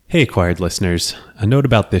Hey, Acquired listeners. A note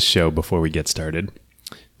about this show before we get started.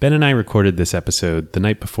 Ben and I recorded this episode the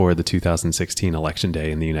night before the 2016 election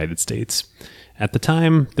day in the United States. At the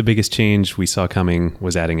time, the biggest change we saw coming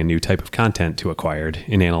was adding a new type of content to Acquired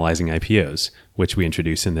in analyzing IPOs, which we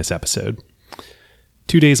introduce in this episode.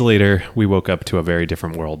 2 days later, we woke up to a very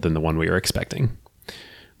different world than the one we were expecting.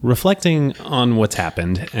 Reflecting on what's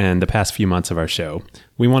happened and the past few months of our show,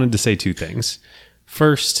 we wanted to say two things.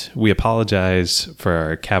 First, we apologize for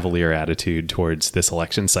our cavalier attitude towards this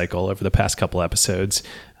election cycle over the past couple episodes,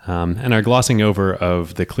 and our glossing over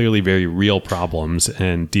of the clearly very real problems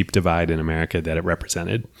and deep divide in America that it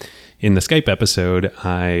represented. In the Skype episode,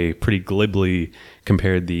 I pretty glibly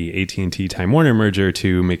compared the AT&T Time Warner merger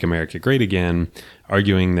to Make America Great Again,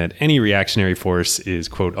 arguing that any reactionary force is,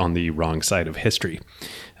 quote, on the wrong side of history,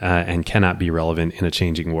 and cannot be relevant in a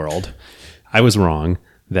changing world. I was wrong.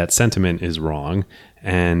 That sentiment is wrong,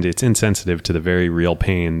 and it's insensitive to the very real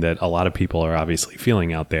pain that a lot of people are obviously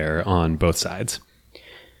feeling out there on both sides.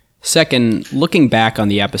 Second, looking back on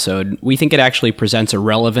the episode, we think it actually presents a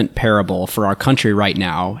relevant parable for our country right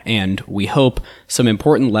now, and we hope some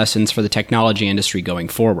important lessons for the technology industry going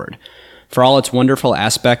forward. For all its wonderful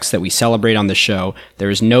aspects that we celebrate on the show, there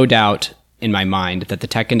is no doubt in my mind that the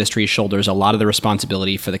tech industry shoulders a lot of the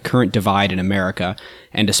responsibility for the current divide in America,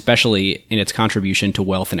 and especially in its contribution to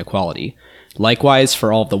wealth inequality. Likewise,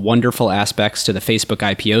 for all of the wonderful aspects to the Facebook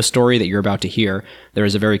IPO story that you're about to hear, there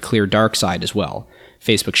is a very clear dark side as well.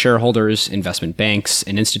 Facebook shareholders, investment banks,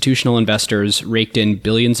 and institutional investors raked in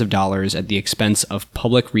billions of dollars at the expense of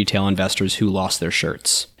public retail investors who lost their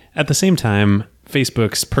shirts. At the same time,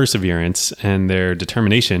 Facebook's perseverance and their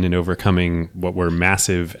determination in overcoming what were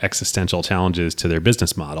massive existential challenges to their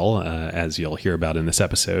business model, as you'll hear about in this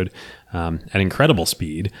episode, at incredible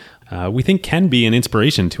speed, we think can be an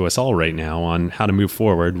inspiration to us all right now on how to move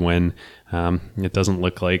forward when it doesn't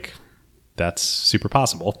look like that's super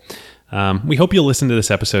possible. We hope you'll listen to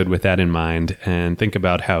this episode with that in mind and think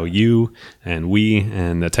about how you and we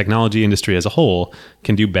and the technology industry as a whole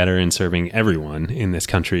can do better in serving everyone in this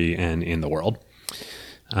country and in the world.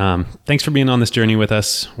 Thanks for being on this journey with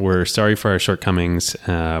us. We're sorry for our shortcomings.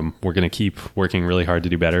 We're going to keep working really hard to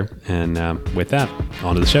do better. And with that,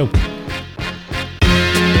 on to the show.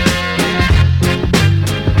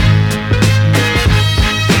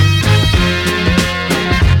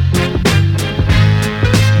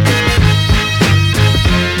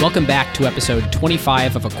 Welcome back to episode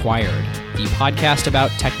 25 of Acquired, the podcast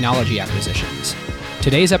about technology acquisitions.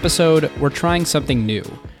 Today's episode, we're trying something new.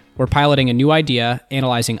 We're piloting a new idea,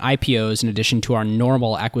 analyzing IPOs in addition to our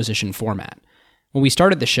normal acquisition format. When we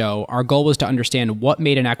started the show, our goal was to understand what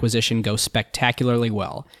made an acquisition go spectacularly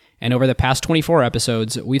well. And over the past 24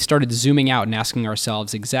 episodes, we've started zooming out and asking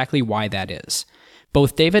ourselves exactly why that is.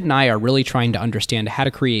 Both David and I are really trying to understand how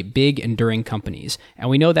to create big, enduring companies, and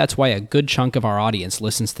we know that's why a good chunk of our audience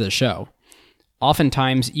listens to the show.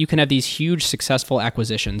 Oftentimes, you can have these huge, successful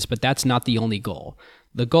acquisitions, but that's not the only goal.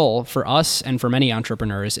 The goal, for us and for many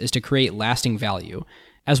entrepreneurs, is to create lasting value.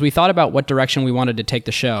 As we thought about what direction we wanted to take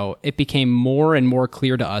the show, it became more and more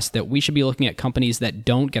clear to us that we should be looking at companies that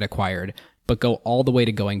don't get acquired, but go all the way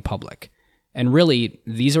to going public. And really,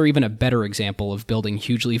 these are even a better example of building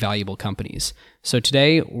hugely valuable companies. So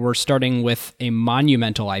today, we're starting with a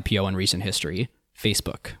monumental IPO in recent history,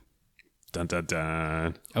 Facebook. Dun, dun,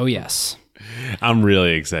 dun. Oh, yes. I'm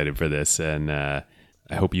really excited for this, and I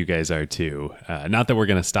hope you guys are too. Not that we're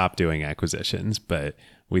going to stop doing acquisitions, but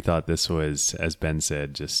we thought this was, as Ben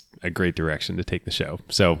said, just a great direction to take the show.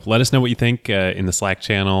 So let us know what you think in the Slack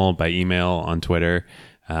channel, by email, on Twitter.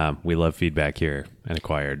 We love feedback here at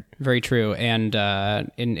Acquired. Very true. And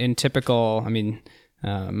in typical,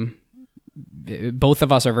 both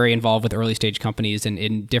of us are very involved with early stage companies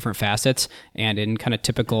in different facets, and in kind of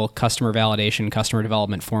typical customer validation, customer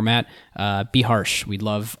development format, be harsh. We'd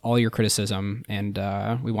love all your criticism, and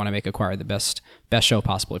we want to make Acquired the best show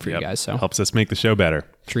possible for you guys. So helps us make the show better.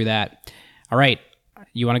 True that. All right.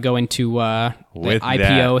 You want to go into the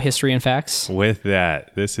IPO history and facts? With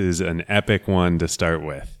that, this is an epic one to start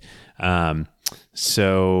with.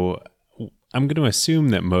 So I'm going to assume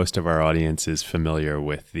that most of our audience is familiar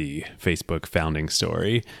with the Facebook founding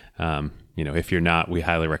story. If you're not, we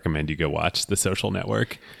highly recommend you go watch The Social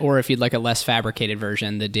Network. Or if you'd like a less fabricated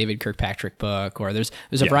version, the David Kirkpatrick book, or there's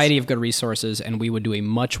a variety of good resources, and we would do a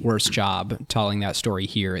much worse job telling that story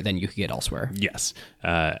here than you could get elsewhere. Yes.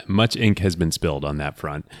 Much ink has been spilled on that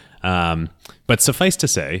front. But suffice to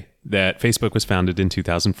say that Facebook was founded in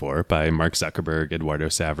 2004 by Mark Zuckerberg, Eduardo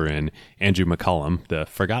Saverin, Andrew McCollum, the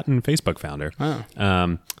forgotten Facebook founder,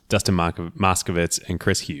 Dustin Moskovitz, and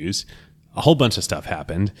Chris Hughes. a whole bunch of stuff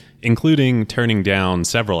happened, including turning down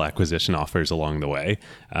several acquisition offers along the way,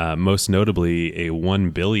 most notably a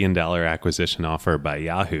 $1 billion acquisition offer by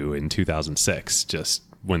Yahoo in 2006, just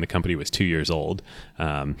when the company was 2 years old,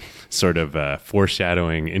 sort of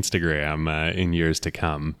foreshadowing Instagram in years to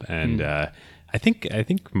come. And I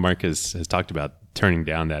think Mark has talked about turning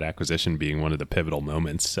down that acquisition being one of the pivotal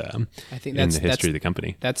moments I think in the history of the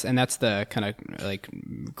company. That's the kind of like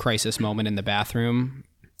crisis moment in the bathroom.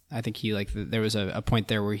 I think there was a point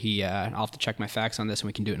there where I'll have to check my facts on this and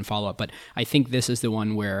we can do it in follow up. But I think this is the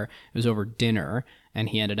one where it was over dinner and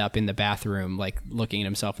he ended up in the bathroom, like looking at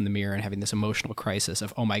himself in the mirror and having this emotional crisis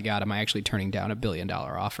of, oh my God, am I actually turning down $1 billion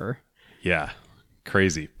offer? Yeah,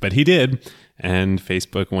 crazy. But he did. And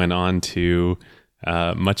Facebook went on to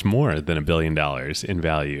much more than $1 billion in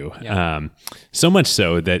value. Yeah. So much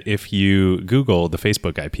so that if you Google the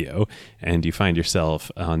Facebook IPO and you find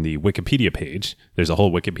yourself on the Wikipedia page, there's a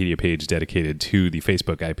whole Wikipedia page dedicated to the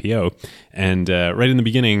Facebook IPO. And right in the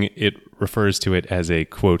beginning, it refers to it as a,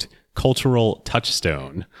 quote, cultural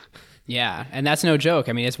touchstone. Yeah, and that's no joke.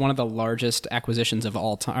 I mean, it's one of the largest acquisitions of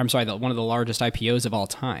all time. I'm sorry, one of the largest IPOs of all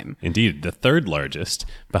time. Indeed, the third largest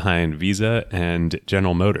behind Visa and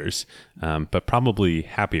General Motors, but probably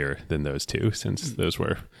happier than those two since those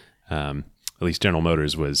were, at least General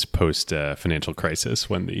Motors was post-financial crisis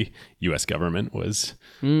when the U.S. government was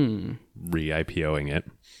re-IPOing it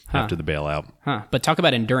after the bailout. But talk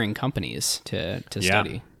about enduring companies to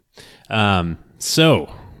study.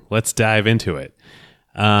 So let's dive into it.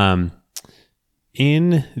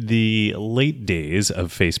 In the late days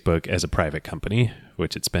of Facebook as a private company,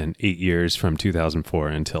 which it spent 8 years from 2004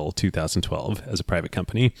 until 2012 as a private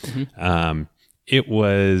company, it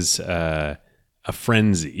was a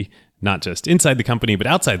frenzy, not just inside the company, but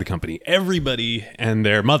outside the company. Everybody and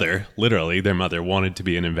their mother, literally their mother, wanted to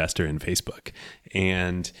be an investor in Facebook.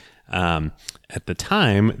 And at the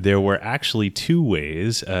time, there were actually two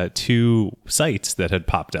sites that had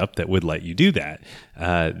popped up that would let you do that.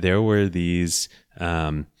 There were these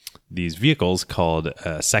vehicles called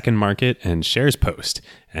Second Market and Shares Post.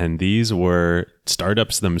 And these were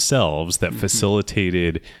startups themselves that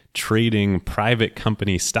facilitated trading private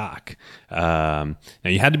company stock. Now,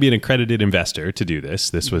 you had to be an accredited investor to do this.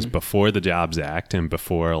 This was before the Jobs Act and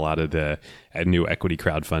before a lot of the new equity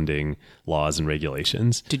crowdfunding laws and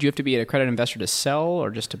regulations. Did you have to be an accredited investor to sell or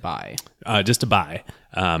just to buy? Just to buy.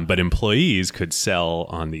 But employees could sell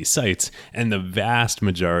on these sites. And the vast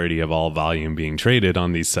majority of all volume being traded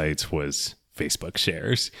on these sites was Facebook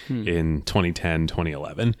shares in 2010,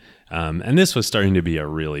 2011. And this was starting to be a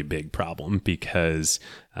really big problem because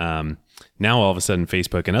now all of a sudden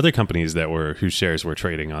Facebook and other companies whose shares were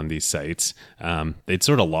trading on these sites, they'd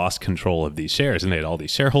sort of lost control of these shares, and they had all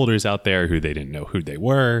these shareholders out there who they didn't know who they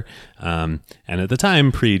were. And at the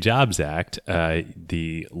time, pre-Jobs Act,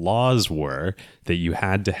 the laws were that you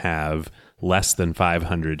had to have less than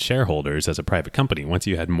 500 shareholders as a private company. Once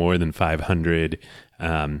you had more than 500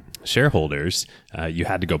 shareholders, you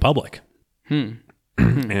had to go public.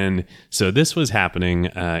 And so this was happening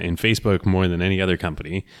in Facebook more than any other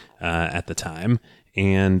company at the time.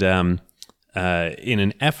 And in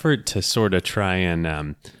an effort to sort of try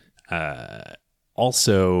and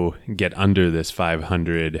also get under this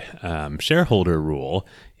 500 shareholder rule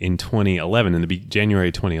in 2011, in the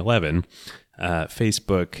January 2011,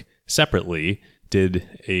 Facebook separately did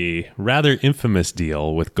a rather infamous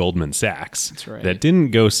deal with Goldman Sachs. That's right. That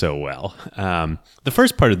didn't go so well. The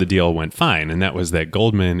first part of the deal went fine, and that was that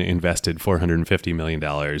Goldman invested $450 million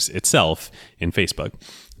itself in Facebook.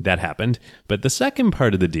 That happened. But the second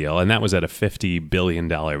part of the deal, and that was at a $50 billion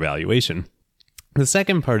valuation, the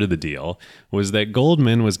second part of the deal was that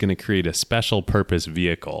Goldman was going to create a special purpose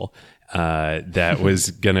vehicle that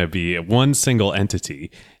was going to be one single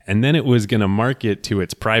entity. And then it was going to market to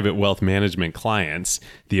its private wealth management clients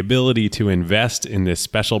the ability to invest in this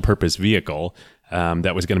special purpose vehicle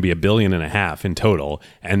that was going to be $1.5 billion in total.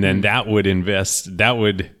 And then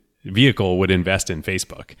vehicle would invest in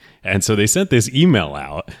Facebook. And so they sent this email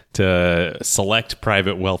out to select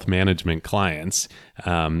private wealth management clients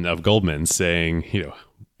of Goldman saying,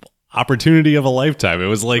 opportunity of a lifetime. It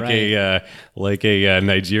was like a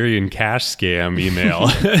Nigerian cash scam email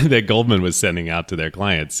that Goldman was sending out to their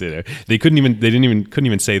clients. They couldn't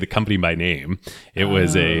even say the company by name. It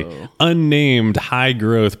was a unnamed high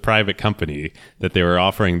growth private company that they were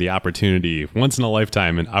offering the opportunity, once in a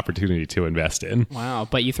lifetime, an opportunity to invest in. Wow.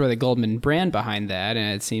 But you throw the Goldman brand behind that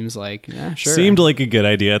and it seems like, sure. Seemed like a good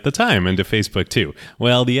idea at the time, and to Facebook too.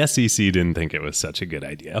 Well, the SEC didn't think it was such a good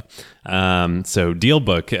idea. So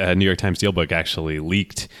DealBook, New York Times DealBook actually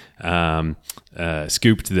leaked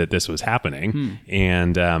scooped that this was happening.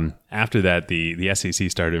 And after that, the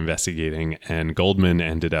SEC started investigating, and Goldman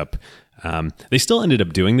ended up they still ended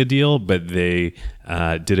up doing the deal, but they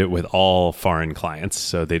did it with all foreign clients.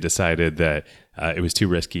 So they decided that it was too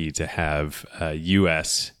risky to have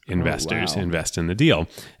U.S. investors invest in the deal.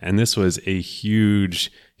 And this was a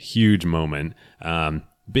huge, huge moment.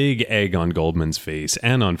 Big egg on Goldman's face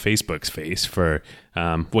and on Facebook's face for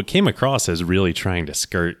what came across as really trying to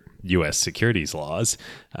skirt U.S. securities laws.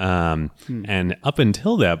 And up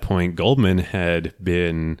until that point, Goldman had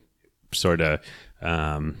been sort of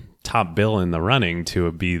top bill in the running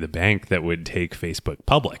to be the bank that would take Facebook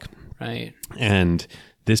public. Right. And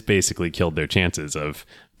this basically killed their chances of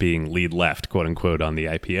being lead left, quote unquote, on the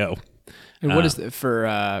IPO. And what is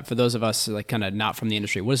for those of us like kind of not from the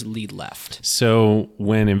industry, what is lead left? So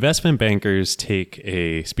when investment bankers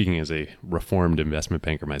speaking as a reformed investment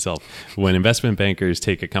banker myself, when investment bankers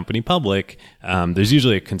take a company public, there's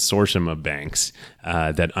usually a consortium of banks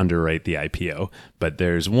that underwrite the IPO. But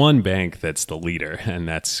there's one bank that's the leader, and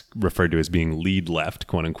that's referred to as being lead left,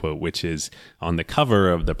 quote unquote, which is on the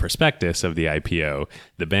cover of the prospectus of the IPO.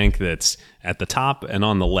 The bank that's at the top and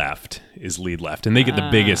on the left is lead left, and they get the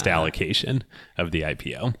biggest allocation of the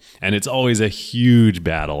IPO. And it's always a huge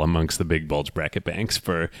battle amongst the big bulge bracket banks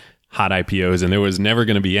for hot IPOs, and there was never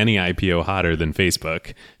going to be any IPO hotter than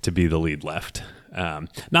Facebook to be the lead left.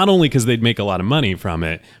 Not only because they'd make a lot of money from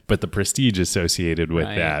it, but the prestige associated with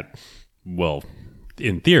that, well,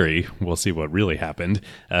 in theory, we'll see what really happened,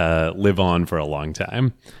 live on for a long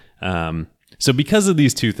time. So because of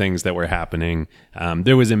these two things that were happening,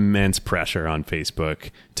 there was immense pressure on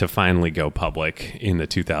Facebook to finally go public in the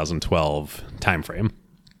 2012 timeframe.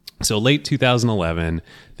 So late 2011,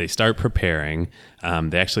 they start preparing.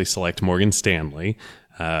 They actually select Morgan Stanley,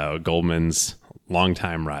 Goldman's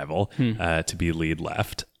longtime rival, to be lead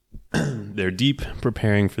left. They're deep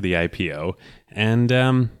preparing for the IPO,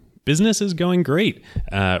 and business is going great.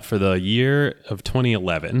 For the year of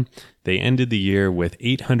 2011, they ended the year with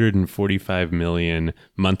 845 million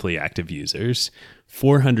monthly active users,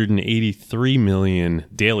 483 million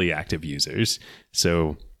daily active users.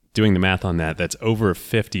 So doing the math on that, that's over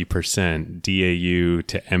 50% DAU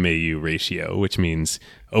to MAU ratio, which means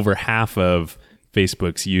over half of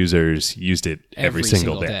Facebook's users used it every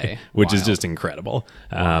single day, which is just incredible.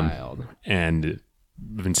 Wild. And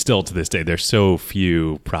still to this day, there's so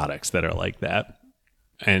few products that are like that.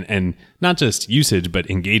 And not just usage, but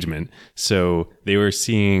engagement. So they were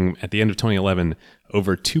seeing at the end of 2011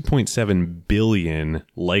 over 2.7 billion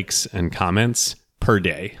likes and comments per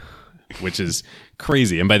day, which is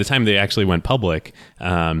crazy. And by the time they actually went public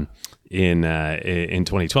in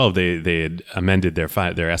 2012, they had amended their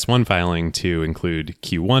S1 filing to include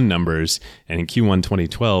Q1 numbers, and in Q1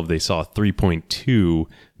 2012 they saw 3.2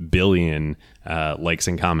 billion likes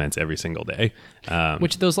and comments every single day.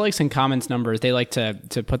 Which those likes and comments numbers, they like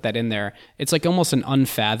to put that in there. It's like almost an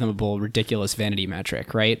unfathomable, ridiculous vanity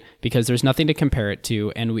metric, right? Because there's nothing to compare it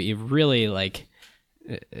to, and we really like.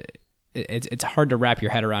 It's hard to wrap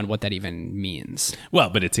your head around what that even means. Well,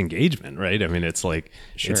 but it's engagement, right? I mean, it's like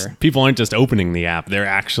people aren't just opening the app; they're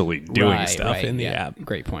actually doing stuff in the app.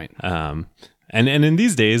 Great point. And in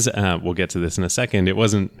these days, we'll get to this in a second. It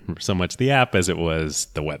wasn't so much the app as it was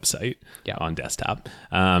the website on desktop.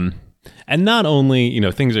 And not only,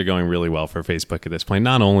 things are going really well for Facebook at this point.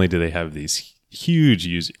 Not only do they have these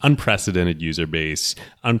huge unprecedented user base,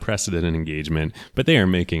 unprecedented engagement, but they are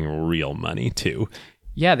making real money too.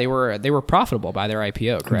 Yeah, they were profitable by their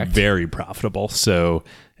IPO, correct? Very profitable. So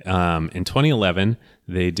in 2011,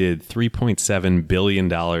 they did $3.7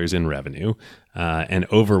 billion in revenue and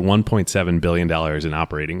over $1.7 billion in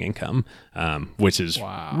operating income, which is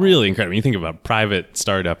really incredible. You think about a private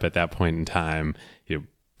startup at that point in time,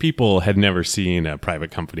 people had never seen a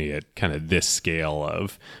private company at kind of this scale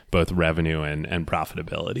of both revenue and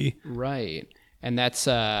profitability. Right. And that's,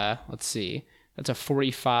 let's see. That's a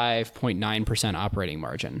 45.9% operating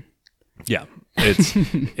margin. Yeah,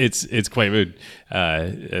 it's quite good.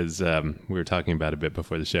 As we were talking about a bit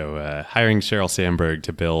before the show, hiring Sheryl Sandberg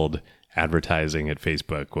to build advertising at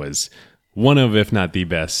Facebook was one of, if not the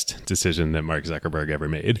best decision that Mark Zuckerberg ever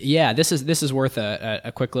made. Yeah, this is worth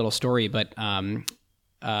a quick little story, but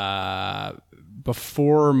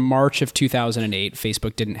before March of 2008,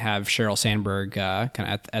 Facebook didn't have Sheryl Sandberg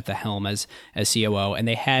kind of at the helm as COO, and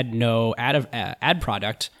they had no ad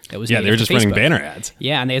product that was they were just running banner ads.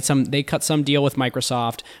 Yeah, and they cut some deal with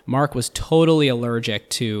Microsoft. Mark was totally allergic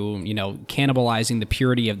to cannibalizing the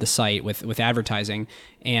purity of the site with advertising,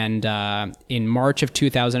 And in March of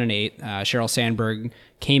 2008, Sheryl Sandberg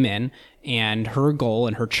came in, and her goal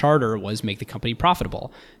and her charter was make the company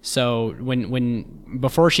profitable. So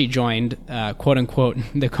before she joined, quote unquote,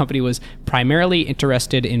 the company was primarily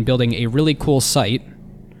interested in building a really cool site.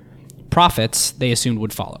 Profits, they assumed,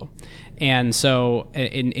 would follow. And so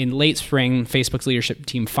in late spring, Facebook's leadership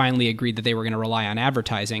team finally agreed that they were going to rely on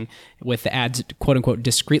advertising with the ads, quote unquote,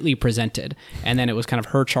 discreetly presented. And then it was kind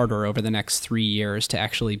of her charter over the next 3 years to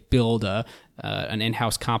actually build an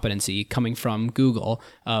in-house competency coming from Google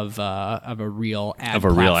of a real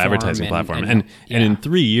real advertising platform. And in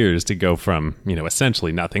 3 years to go from,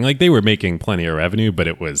 essentially nothing, like they were making plenty of revenue, but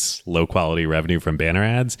it was low quality revenue from banner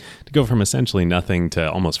ads, to go from essentially nothing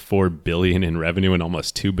to almost $4 billion in revenue and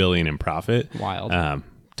almost $2 billion in profit. Wild.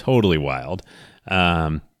 Totally wild.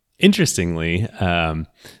 Interestingly,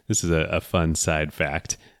 this is a fun side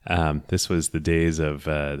fact. This was the days of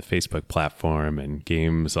the Facebook platform and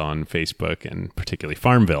games on Facebook, and particularly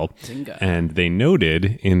Farmville. Zynga. And they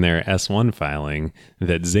noted in their S1 filing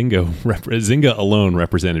that Zynga alone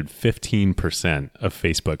represented 15% of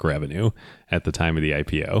Facebook revenue at the time of the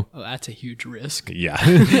IPO. Oh, that's a huge risk. Yeah,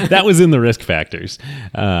 that was in the risk factors.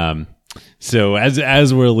 So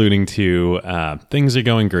as we're alluding to, things are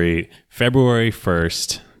going great. February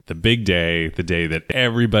 1st, the big day, the day that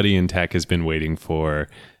everybody in tech has been waiting for.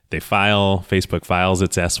 Facebook files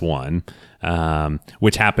its S1,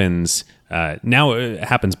 which happens now. It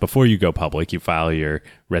happens before you go public. You file your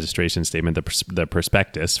registration statement, the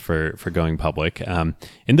prospectus for going public.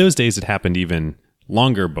 In those days, it happened even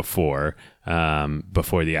longer before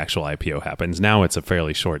the actual IPO happens. Now it's a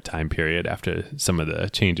fairly short time period after some of the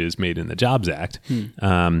changes made in the Jobs Act.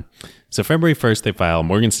 So February 1st, they file.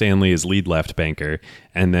 Morgan Stanley is lead left banker,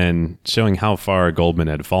 and then showing how far Goldman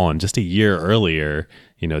had fallen just a year earlier.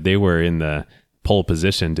 They were in the pole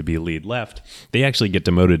position to be lead left. They actually get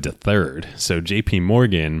demoted to third. So JP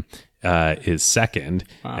Morgan is second,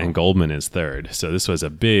 wow, and Goldman is third. So this was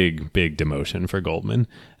a big, big demotion for Goldman.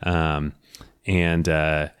 But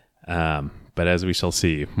as we shall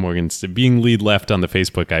see, Morgan's being lead left on the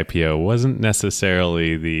Facebook IPO wasn't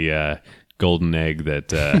necessarily the golden egg that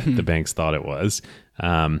the banks thought it was.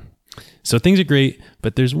 So things are great,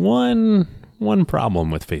 but there's one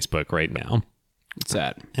problem with Facebook right now. What's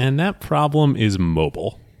that? And that problem is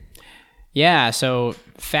mobile. Yeah. So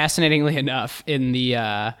fascinatingly enough, in the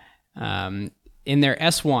in their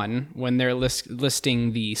S1, when they're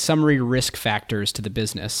listing the summary risk factors to the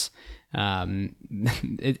business,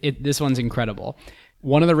 this one's incredible.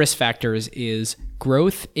 One of the risk factors is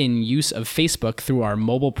growth in use of Facebook through our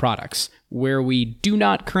mobile products, where we do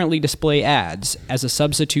not currently display ads as a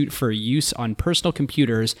substitute for use on personal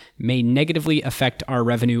computers may negatively affect our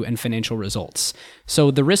revenue and financial results. So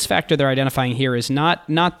the risk factor they're identifying here is not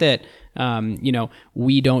that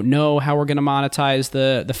we don't know how we're going to monetize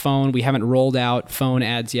the phone. We haven't rolled out phone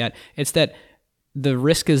ads yet. It's that the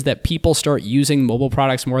risk is that people start using mobile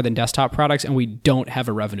products more than desktop products, and we don't have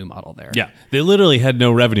a revenue model there. Yeah, they literally had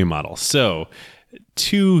no revenue model. So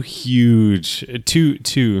two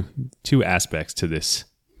aspects to this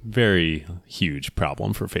very huge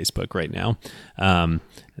problem for Facebook right now,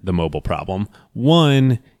 the mobile problem.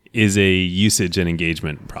 One is a usage and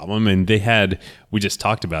engagement problem. And we just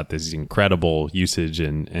talked about these incredible usage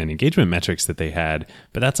and engagement metrics that they had,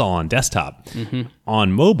 but that's all on desktop. Mm-hmm.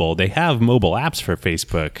 On mobile, they have mobile apps for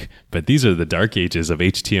Facebook, but these are the dark ages of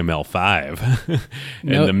HTML5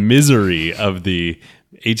 and the misery of the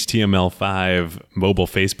HTML5 mobile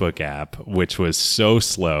Facebook app, which was so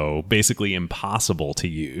slow, basically impossible to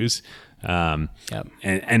use. And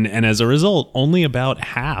as a result, only about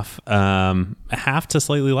half to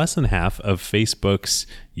slightly less than half of Facebook's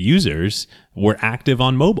users were active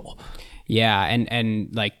on mobile. Yeah,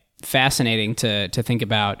 and like fascinating to think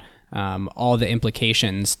about all the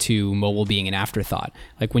implications to mobile being an afterthought.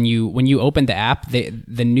 Like when you opened the app,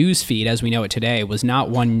 the news feed as we know it today was not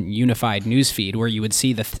one unified news feed where you would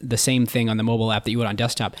see the same thing on the mobile app that you would on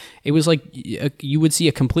desktop. It was like you would see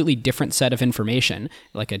a completely different set of information,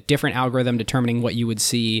 like a different algorithm determining what you would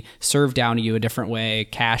see, served down to you a different way,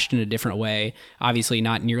 cached in a different way, obviously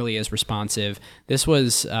not nearly as responsive. This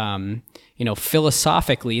was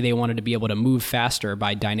philosophically, they wanted to be able to move faster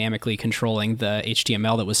by dynamically controlling the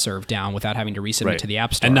HTML that was served down without having to resubmit to the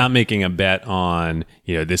App Store. And not making a bet on,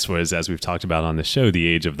 this was, as we've talked about on the show, the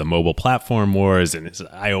age of the mobile platform wars, and is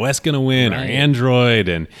iOS going to win or Android?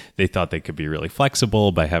 And they thought they could be really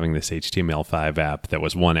flexible by having this HTML5 app that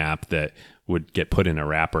was one app that would get put in a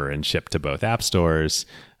wrapper and shipped to both app stores.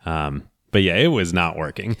 But yeah, it was not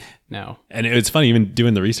working. No. And it's funny, even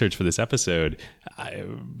doing the research for this episode, I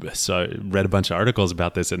read a bunch of articles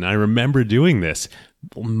about this, and I remember doing this.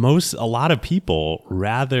 A lot of people,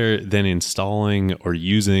 rather than installing or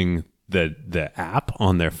using the app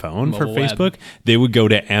on their phone for Facebook, they would go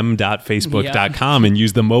to m.facebook.com and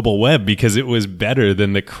use the mobile web because it was better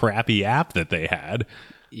than the crappy app that they had.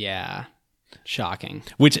 Yeah. Shocking.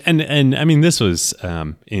 Which, and I mean, this was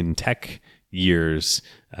in tech years,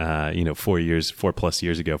 4+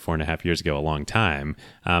 years ago, 4.5 years ago, a long time.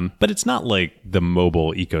 But it's not like the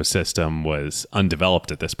mobile ecosystem was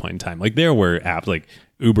undeveloped at this point in time. Like there were apps like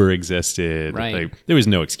Uber existed. Right. Like, there was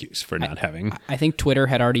no excuse for not having. I think Twitter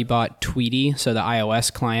had already bought Tweety, so the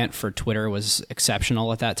iOS client for Twitter was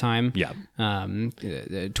exceptional at that time. Yeah.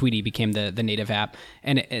 Tweety became the native app,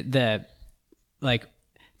 and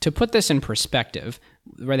to put this in perspective,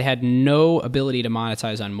 where they had no ability to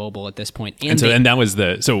monetize on mobile at this point. And that was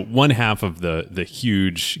one half of the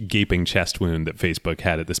huge gaping chest wound that Facebook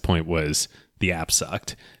had at this point was the app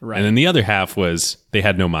sucked. Right. And then the other half was they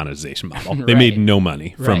had no monetization model. They made no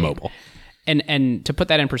money from mobile. And to put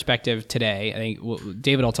that in perspective today, I think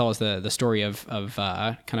David will tell us the story of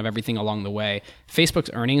kind of everything along the way.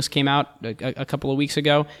 Facebook's earnings came out a couple of weeks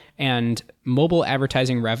ago, and mobile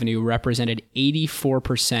advertising revenue represented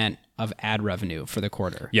 84% of ad revenue for the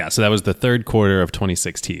quarter. Yeah, so that was the third quarter of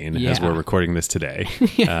 2016 as we're recording this today.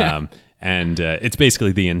 And it's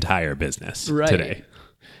basically the entire business today.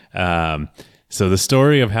 So the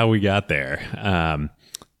story of how we got there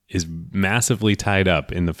is massively tied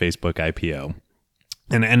up in the Facebook IPO.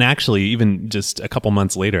 And actually, even just a couple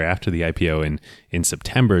months later after the IPO in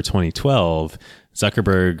September 2012,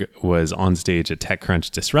 Zuckerberg was on stage at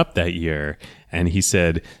TechCrunch Disrupt that year, and he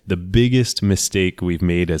said, the biggest mistake we've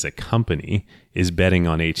made as a company is betting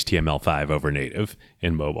on HTML5 over native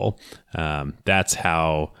in mobile. That's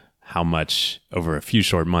how much over a few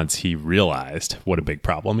short months he realized what a big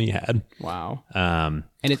problem he had. Wow.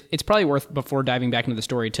 And it's probably worth, before diving back into the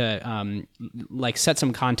story, to set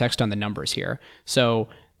some context on the numbers here. So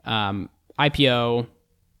IPO,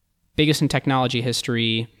 biggest in technology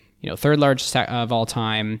history, third largest of all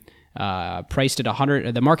time, priced at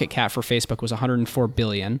 100. The market cap for Facebook was 104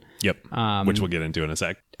 billion. Yep. Which we'll get into in a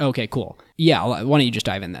sec. Okay, cool. Yeah, why don't you just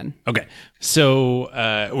dive in then? Okay. So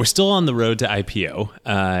we're still on the road to IPO,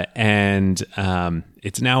 and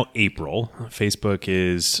it's now April. Facebook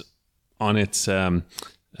is on its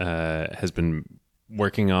has been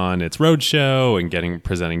working on its roadshow and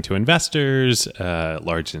presenting to investors,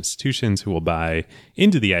 large institutions who will buy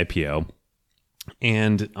into the IPO.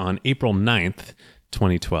 And on April 9th,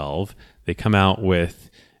 2012, they come out with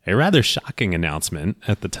a rather shocking announcement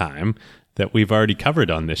at the time that we've already covered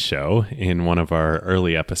on this show in one of our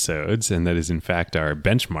early episodes, and that is in fact our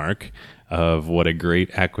benchmark of what a great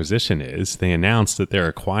acquisition is. They announced that they're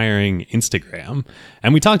acquiring Instagram.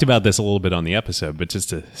 And we talked about this a little bit on the episode, but just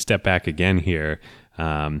to step back again here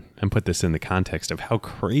and put this in the context of how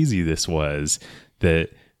crazy this was, that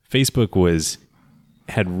Facebook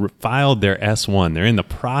had filed their S1. They're in the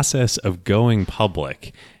process of going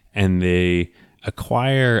public, and they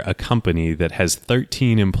acquire a company that has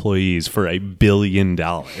 13 employees for $1 billion.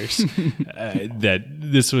 That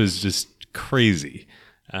this was just crazy.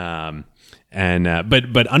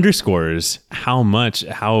 But underscores how Mark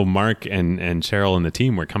and Cheryl and the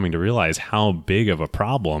team were coming to realize how big of a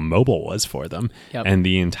problem mobile was for them. Yep. And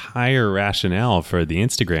the entire rationale for the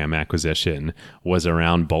Instagram acquisition was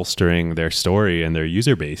around bolstering their story and their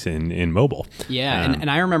user base in mobile. Yeah,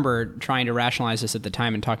 and I remember trying to rationalize this at the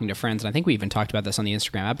time and talking to friends, and I think we even talked about this on the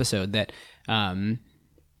Instagram episode, that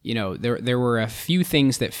there were a few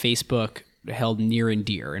things that Facebook held near and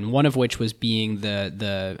dear, and one of which was being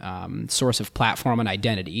the source of platform and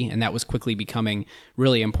identity, and that was quickly becoming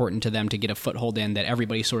really important to them to get a foothold in, that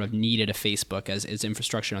everybody sort of needed a Facebook as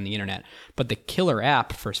infrastructure on the internet. But the killer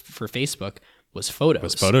app for Facebook was photos.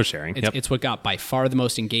 Was photo sharing. It's what got by far the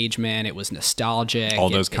most engagement. It was nostalgic. All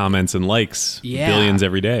those comments and likes, billions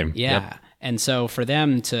every day. Yeah. Yep. And so for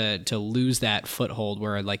them to lose that foothold,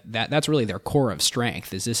 where like that's really their core of strength,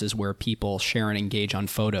 this is where people share and engage on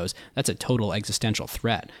photos. That's a total existential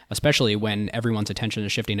threat, especially when everyone's attention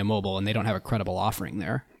is shifting to mobile and they don't have a credible offering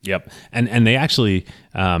there. Yep. And they actually,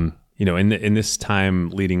 in this time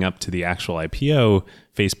leading up to the actual IPO,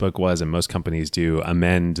 Facebook was, and most companies do,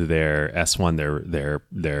 amend their S1,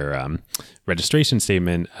 their registration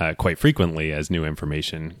statement quite frequently as new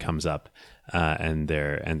information comes up. And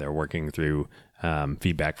they're working through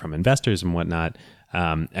feedback from investors and whatnot.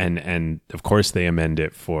 And of course they amend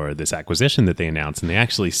it for this acquisition that they announced. And they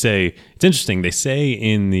actually say, it's interesting, they say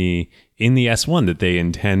in the S1 that they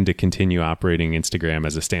intend to continue operating Instagram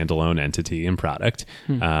as a standalone entity and product,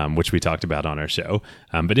 which we talked about on our show.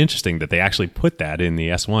 But interesting that they actually put that in the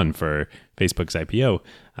S1 for Facebook's IPO.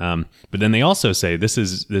 But then they also say, this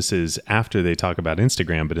is after they talk about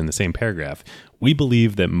Instagram, but in the same paragraph, we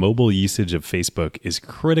believe that mobile usage of Facebook is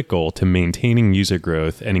critical to maintaining user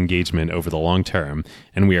growth and engagement over the long term,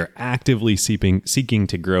 and we are actively seeking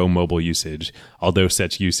to grow mobile usage, although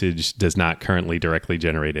such usage does not currently directly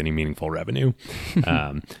generate any meaningful revenue.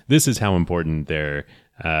 This is how important they're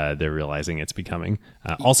realizing it's becoming.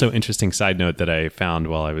 Also, interesting side note that I found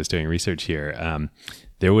while I was doing research here.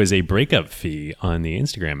 There was a breakup fee on the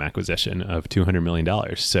Instagram acquisition of $200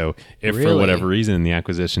 million. So if for whatever reason the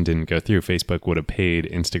acquisition didn't go through, Facebook would have paid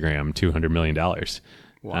Instagram $200 million.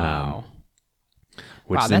 Wow.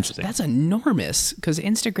 Wow, that's enormous. Because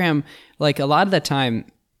Instagram, like a lot of the time,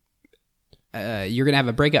 you're going to have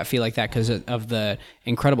a breakup fee like that because of the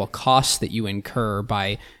incredible costs that you incur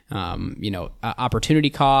by, opportunity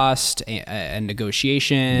cost and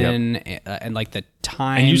negotiation and like the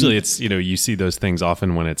time. And usually it's, you see those things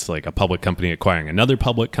often when it's like a public company acquiring another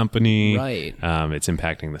public company. Right. It's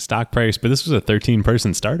impacting the stock price, but this was a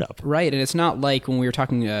 13-person startup. Right. And it's not like when we were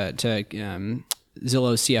talking to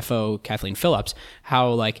Zillow's CFO, Kathleen Phillips, how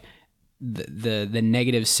like the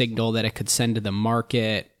negative signal that it could send to the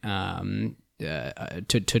market,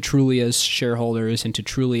 to Trulia's shareholders and to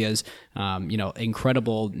Trulia's,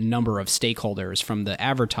 incredible number of stakeholders, from the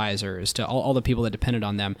advertisers to all the people that depended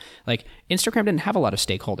on them. Like Instagram didn't have a lot of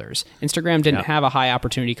stakeholders. Instagram didn't have a high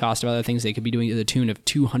opportunity cost of other things they could be doing to the tune of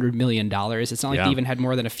 $200 million. It's not like they even had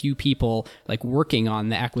more than a few people like working on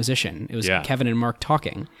the acquisition. It was Kevin and Mark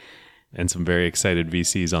talking. And some very excited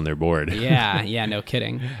VCs on their board. Yeah, no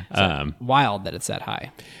kidding. Wild that it's that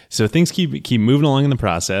high. So things keep moving along in the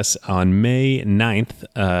process. On May 9th,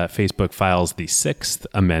 Facebook files the 6th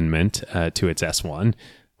amendment to its S1.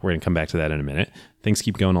 We're going to come back to that in a minute. Things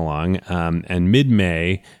keep going along. And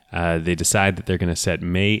mid-May, they decide that they're going to set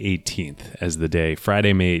May 18th as the day,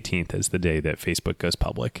 Friday, May 18th as the day that Facebook goes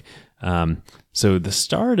public. So the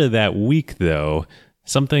start of that week, though,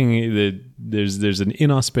 something that there's an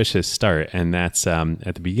inauspicious start, and that's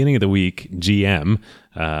at the beginning of the week, GM,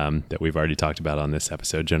 that we've already talked about on this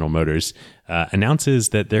episode, General Motors, announces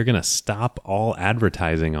that they're going to stop all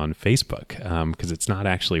advertising on Facebook because it's not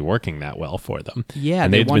actually working that well for them. Yeah,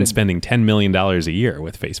 and they've been spending $10 million a year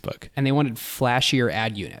with Facebook. And they wanted flashier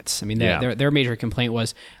ad units. I mean, their major complaint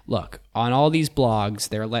was, look, on all these blogs,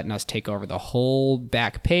 they're letting us take over the whole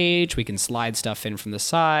back page. We can slide stuff in from the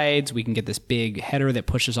sides. We can get this big header that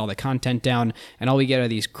pushes all the content down, and all we get are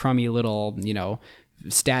these crummy little,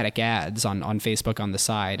 static ads on Facebook on the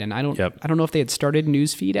side. And I don't know if they had started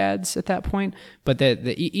newsfeed ads at that point, but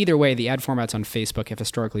either way, the ad formats on Facebook have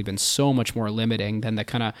historically been so much more limiting than the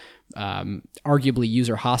kind of arguably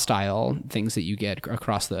user hostile things that you get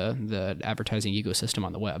across the advertising ecosystem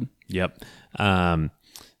on the web. Yep.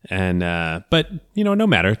 But no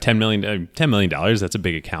matter, $10 million, that's a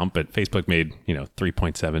big account, but Facebook made,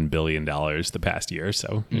 $3.7 billion the past year.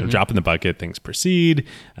 So, drop in the bucket, things proceed.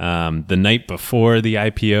 The night before the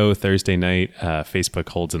IPO, Thursday night, Facebook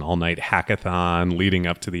holds an all night hackathon leading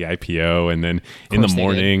up to the IPO. And then in the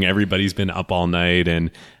morning, everybody's been up all night, and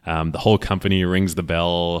the whole company rings the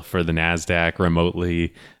bell for the NASDAQ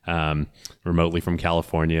remotely from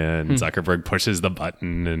California, and Zuckerberg pushes the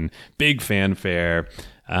button, and big fanfare.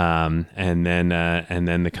 And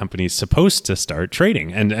then the company's supposed to start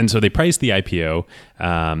trading. And so they priced the IPO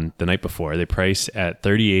the night before. They price at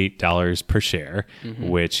 $38 per share,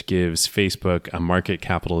 which gives Facebook a market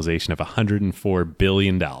capitalization of $104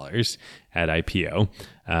 billion at IPO.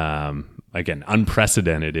 Again,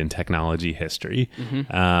 unprecedented in technology history.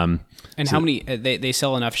 And how many, they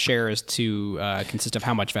sell enough shares to consist of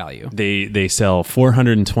how much value? They sell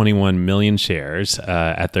 421 million shares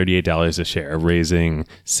at $38 a share, raising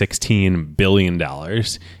 $16 billion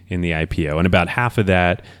in the IPO. And about half of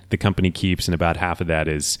that the company keeps, and about half of that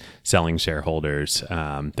is selling shareholders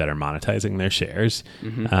that are monetizing their shares.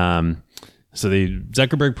 So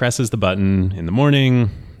Zuckerberg presses the button in the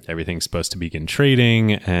morning. Everything's supposed to begin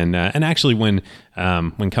trading, and actually, when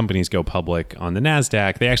companies go public on the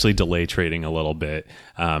NASDAQ, they actually delay trading a little bit,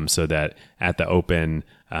 so that at the open,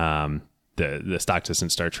 the stock doesn't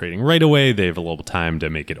start trading right away. They have a little time to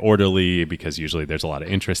make it orderly, because usually there's a lot of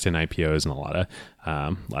interest in IPOs and a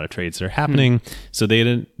lot of trades that are happening. So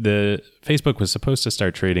the Facebook was supposed to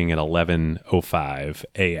start trading at 11:05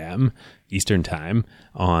 a.m. Eastern time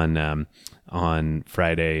on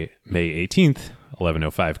Friday, May 18th.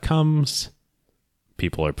 11:05 comes.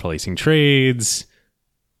 People are placing trades.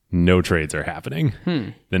 No trades are happening.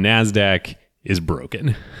 The NASDAQ is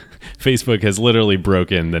broken. Facebook has literally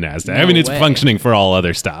broken the NASDAQ. I mean, it's functioning for all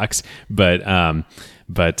other stocks, but what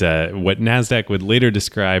NASDAQ would later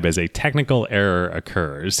describe as a technical error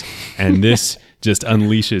occurs, and this just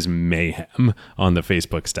unleashes mayhem on the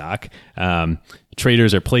Facebook stock.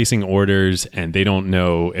 Traders are placing orders, and they don't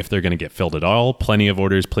know if they're going to get filled at all. Plenty of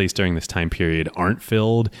orders placed during this time period aren't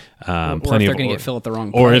filled. Or if they're going to get filled at the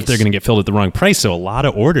wrong price. Or if they're going to get filled at the wrong price. So a lot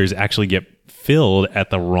of orders actually get filled at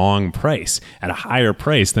the wrong price, at a higher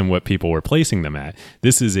price than what people were placing them at.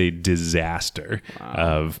 This is a disaster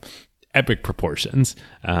of epic proportions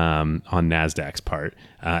on NASDAQ's part,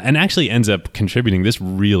 and actually ends up contributing. This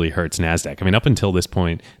really hurts NASDAQ. I mean, up until this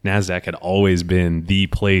point, NASDAQ had always been the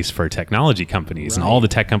place for technology companies, and all the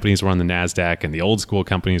tech companies were on the NASDAQ, and the old school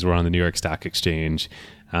companies were on the New York Stock Exchange.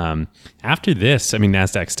 After this, I mean,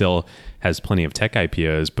 NASDAQ still has plenty of tech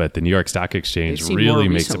IPOs, but the New York Stock Exchange really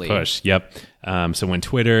makes a push. Yep. So when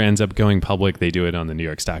Twitter ends up going public, they do it on the New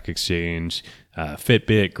York Stock Exchange.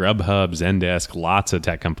 Fitbit, Grubhub, Zendesk, lots of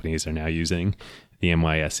tech companies are now using the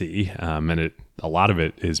NYSE, and a lot of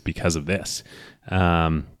it is because of this.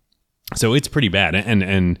 So it's pretty bad.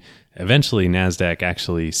 And eventually NASDAQ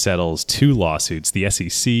actually settles 2 lawsuits. The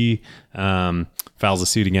SEC files a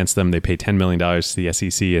suit against them. They pay $10 million to the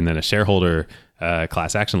SEC, and then a shareholder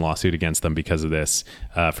class action lawsuit against them because of this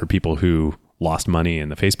for people who lost money in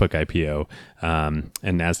the Facebook IPO,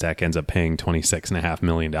 and NASDAQ ends up paying $26.5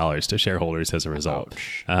 million to shareholders as a result.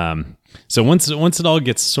 So once it all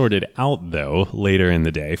gets sorted out, though, later in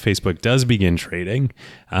the day, Facebook does begin trading,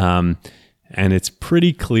 and it's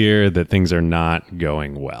pretty clear that things are not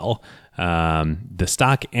going well. The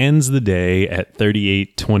stock ends the day at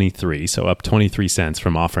 $38.23, so up 23 cents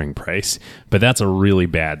from offering price. But that's a really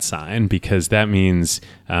bad sign because that means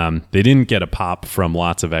they didn't get a pop from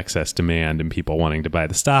lots of excess demand and people wanting to buy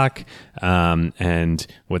the stock. And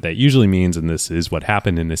what that usually means, and this is what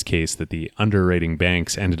happened in this case, that the underwriting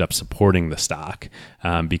banks ended up supporting the stock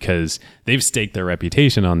because they've staked their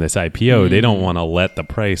reputation on this IPO. They don't want to let the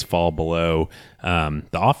price fall below the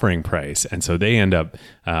offering price. And so they end up,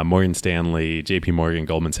 Morgan Stanley, JP Morgan,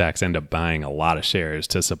 Goldman Sachs end up buying a lot of shares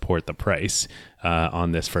to support the price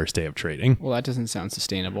on this first day of trading. Well, that doesn't sound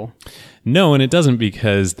sustainable. No, and it doesn't,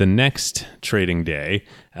 because the next trading day,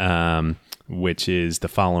 which is the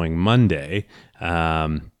following Monday,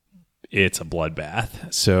 it's a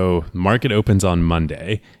bloodbath. So market opens on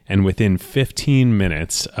Monday, and within 15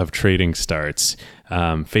 minutes of trading starts,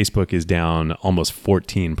 Facebook is down almost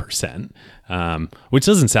 14%, which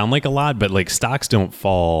doesn't sound like a lot, but like stocks don't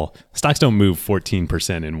move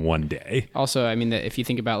 14% in one day. Also, I mean, that if you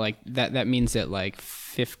think about like that means that like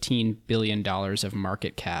 $15 billion of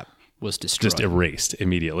market cap was destroyed. Just erased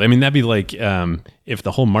immediately. I mean, that'd be like, if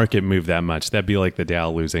the whole market moved that much, that'd be like the Dow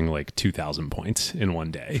losing like 2,000 points in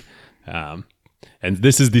one day. And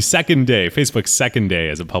this is the second day, Facebook's second day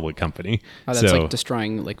as a public company. Oh, that's like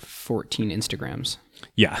destroying like 14 Instagrams.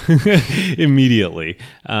 Yeah, immediately.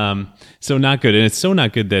 So not good. And it's so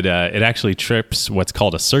not good that it actually trips what's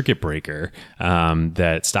called a circuit breaker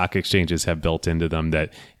that stock exchanges have built into them,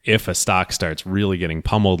 that if a stock starts really getting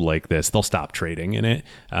pummeled like this, they'll stop trading in it,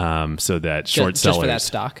 so that short sellers... Just for that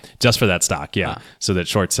stock? Just for that stock, yeah. So that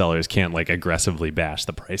short sellers can't like aggressively bash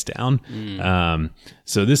the price down.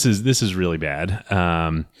 So this is really bad.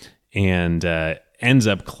 And ends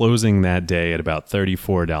up closing that day at about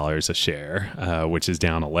 $34 a share, which is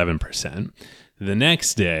down 11%. The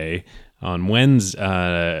next day, on Wednesday,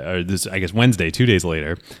 2 days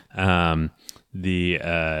later,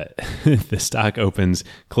 the stock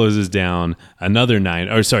closes down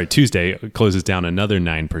another Tuesday closes down another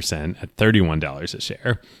 9% at $31 a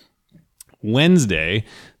share. Wednesday,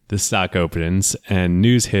 the stock opens and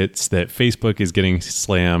news hits that Facebook is getting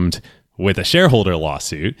slammed with a shareholder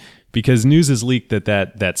lawsuit, because news has leaked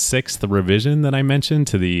that sixth revision that I mentioned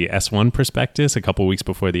to the S1 prospectus a couple weeks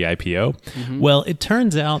before the IPO. Well, it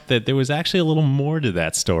turns out that there was actually a little more to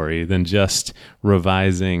that story than just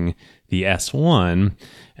revising the S1.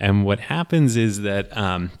 And what happens is that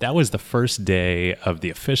that was the first day of the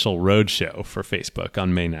official roadshow for Facebook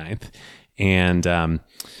on May 9th. And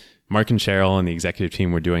Mark and Cheryl and the executive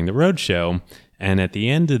team were doing the roadshow. And at the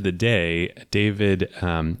end of the day, David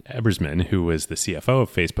Ebersman, who was the CFO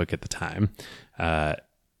of Facebook at the time,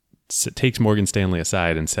 takes Morgan Stanley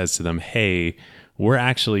aside and says to them, hey, we're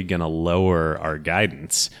actually going to lower our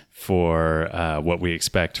guidance for what we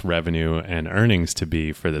expect revenue and earnings to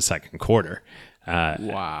be for the second quarter.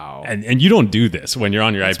 Wow. And you don't do this when you're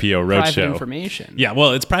on your IPO roadshow. Private information. Yeah,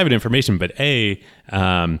 well, it's private information, but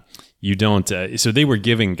you don't. So they were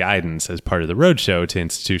giving guidance as part of the roadshow to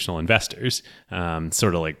institutional investors,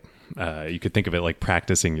 sort of like. You could think of it like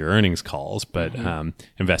practicing your earnings calls, but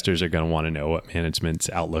investors are going to want to know what management's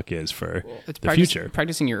outlook is for the future.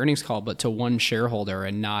 Practicing your earnings call, but to one shareholder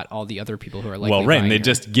and not all the other people who are likely. Well, right, and they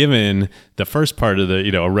just given the first part of the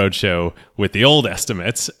a roadshow with the old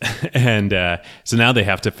estimates, and so now they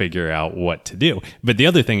have to figure out what to do. But the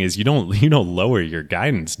other thing is you don't lower your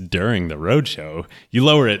guidance during the roadshow. You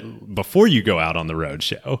lower it before you go out on the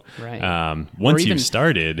roadshow. Right. Once you've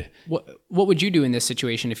started. What would you do in this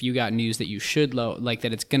situation if you got news that you should that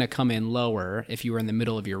it's going to come in lower if you were in the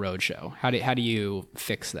middle of your roadshow? How do you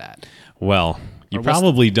fix that? Well, you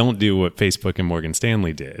probably don't do what Facebook and Morgan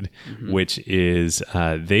Stanley did, which is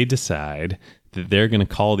they decide that they're going to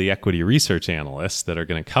call the equity research analysts that are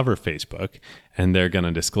going to cover Facebook, and they're going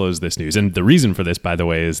to disclose this news. And the reason for this, by the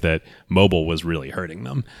way, is that mobile was really hurting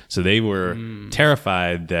them. So they were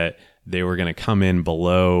terrified that they were going to come in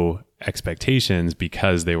below expectations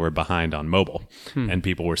because they were behind on mobile and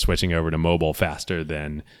people were switching over to mobile faster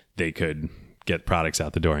than they could get products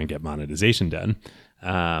out the door and get monetization done.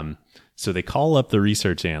 So they call up the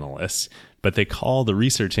research analysts, but they call the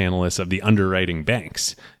research analysts of the underwriting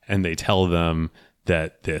banks and they tell them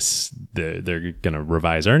that they're going to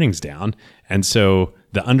revise earnings down. And so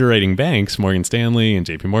the underwriting banks, Morgan Stanley and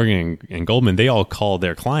JP Morgan and Goldman, they all call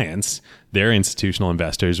their clients, their institutional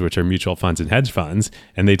investors, which are mutual funds and hedge funds,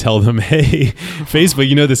 and they tell them, hey,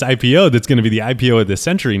 Facebook, this IPO that's going to be the IPO of the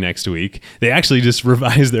century next week, they actually just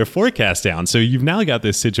revised their forecast down. So you've now got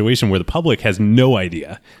this situation where the public has no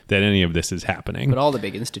idea that any of this is happening. But all the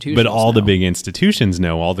big institutions the big institutions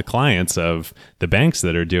know, all the clients of the banks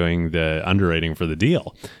that are doing the underwriting for the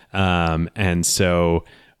deal. And so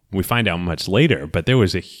we find out much later, but there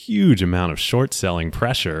was a huge amount of short selling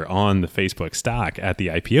pressure on the Facebook stock at the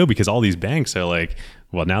IPO because all these banks are like,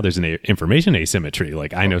 well, now there's an information asymmetry.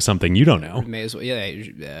 Like, I know something you don't know. May as well,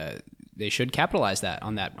 they should capitalize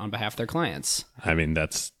on behalf of their clients. I mean,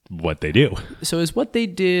 that's what they do. So is what they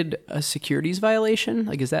did a securities violation?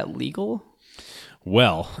 Like, is that legal?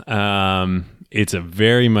 Well, it's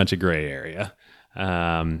very much a gray area.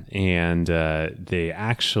 And they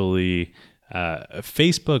actually...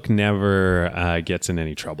 Facebook never gets in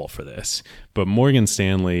any trouble for this, but Morgan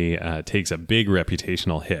Stanley takes a big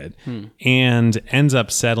reputational hit and ends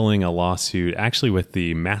up settling a lawsuit actually with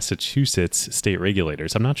the Massachusetts state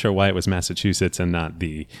regulators. I'm not sure why it was Massachusetts and not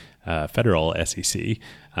the federal SEC,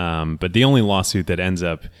 but the only lawsuit that ends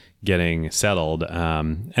up getting settled,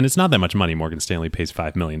 and it's not that much money. Morgan Stanley pays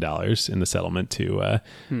 $5 million in the settlement to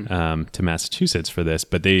Massachusetts for this,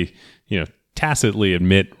 but they, tacitly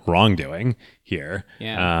admit wrongdoing here.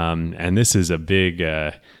 Yeah. And this is a big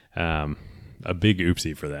oopsie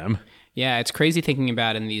for them. Yeah, it's crazy thinking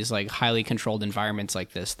about in these like highly controlled environments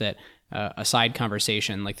like this that a side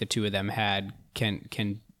conversation like the two of them had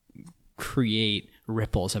can create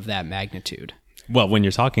ripples of that magnitude. Well, when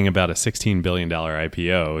you're talking about a $16 billion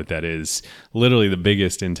IPO that is literally the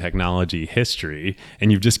biggest in technology history,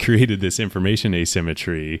 and you've just created this information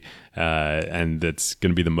asymmetry, and that's going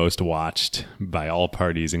to be the most watched by all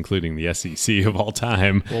parties, including the SEC of all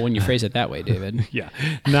time. Well, when you phrase it that way, David. Yeah,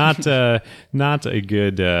 not a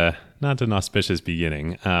good... not an auspicious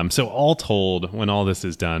beginning. So all told, when all this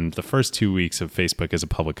is done, the first 2 weeks of Facebook as a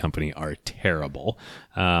public company are terrible.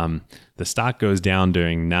 The stock goes down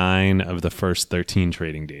during 9 of the first 13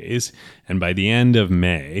 trading days. And by the end of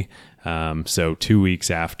May, so 2 weeks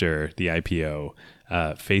after the IPO,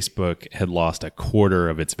 Facebook had lost a quarter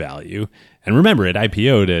of its value. And remember, it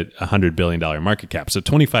IPO'd at $100 billion market cap. So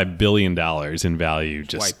 $25 billion in value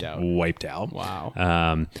just wiped out.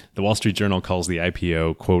 Wow. The Wall Street Journal calls the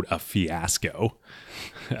IPO, quote, a fiasco.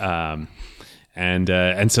 And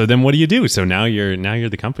so then what do you do? So now you're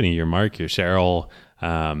the company, you're Mark, you're Cheryl.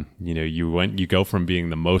 You go from being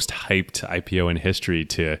the most hyped IPO in history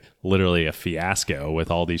to literally a fiasco with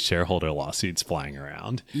all these shareholder lawsuits flying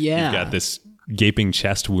around. Yeah. You've got this gaping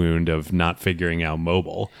chest wound of not figuring out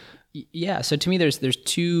mobile. Yeah, so to me, there's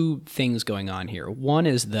two things going on here. One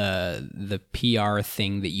is the PR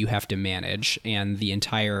thing that you have to manage, and the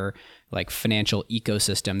entire like financial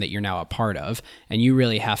ecosystem that you're now a part of, and you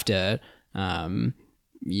really have to,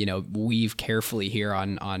 weave carefully here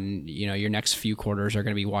on your next few quarters are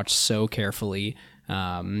going to be watched so carefully.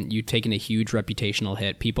 You've taken a huge reputational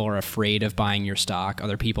hit. People are afraid of buying your stock.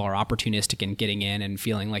 Other people are opportunistic in getting in and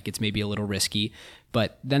feeling like it's maybe a little risky.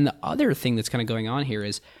 But then the other thing that's kind of going on here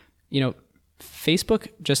is, Facebook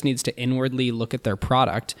just needs to inwardly look at their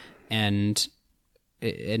product and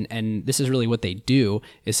this is really what they do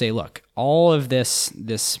is say, look, all of these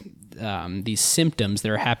symptoms that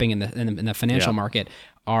are happening in the financial market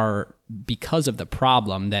are because of the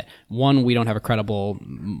problem that, one, we don't have a credible,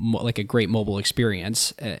 like a great mobile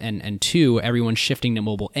experience, and two, everyone's shifting to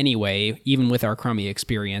mobile anyway, even with our crummy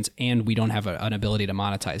experience, and we don't have an ability to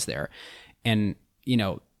monetize there. And,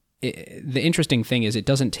 the interesting thing is it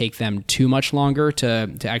doesn't take them too much longer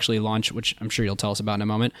to actually launch, which I'm sure you'll tell us about in a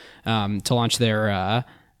moment, to launch their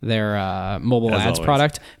mobile As ads always.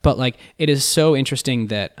 product. But like, it is so interesting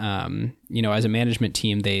that, as a management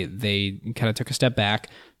team, they kind of took a step back,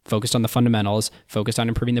 focused on the fundamentals, focused on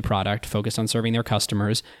improving the product, focused on serving their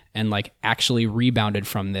customers, and like actually rebounded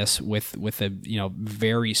from this with a,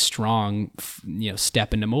 very strong,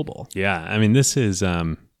 step into mobile. Yeah. I mean, this is,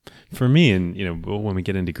 for me, and when we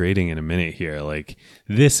get into grading in a minute here, like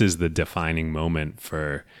this is the defining moment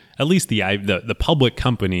for at least the public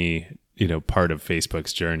company, part of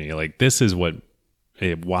Facebook's journey. Like this is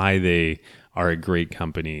why they are a great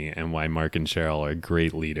company and why Mark and Cheryl are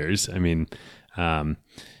great leaders. I mean,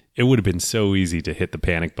 it would have been so easy to hit the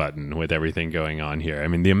panic button with everything going on here. I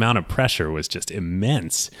mean, the amount of pressure was just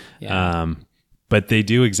immense. Yeah. But they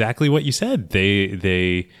do exactly what you said.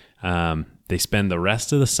 They spend the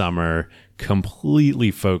rest of the summer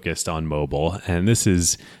completely focused on mobile. And this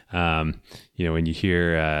is, when you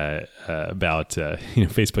hear about,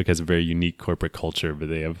 Facebook has a very unique corporate culture, but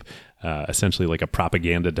they have essentially like a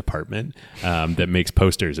propaganda department that makes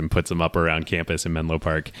posters and puts them up around campus in Menlo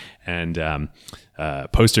Park. And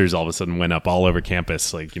posters all of a sudden went up all over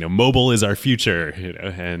campus, like, mobile is our future,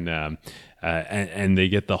 and they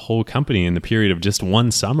get the whole company in the period of just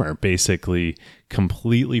one summer, basically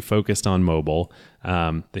completely focused on mobile.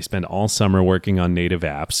 They spend all summer working on native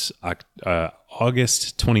apps.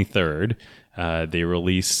 August 23rd, they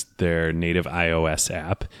release their native iOS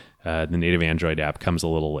app. The native Android app comes a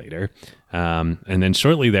little later. And then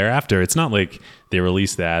shortly thereafter, it's not like they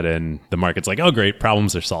release that and the market's like, oh, great,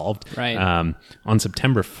 problems are solved. Right. On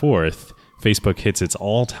September 4th, Facebook hits its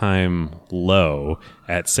all-time low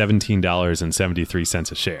at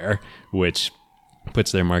 $17.73 a share, which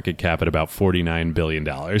puts their market cap at about $49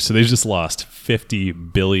 billion. So they just lost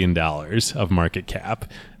 $50 billion of market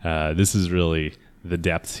cap. This is really the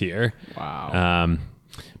depths here. Wow.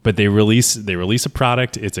 But they release a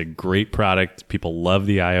product. It's a great product. People love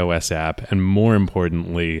the iOS app. And more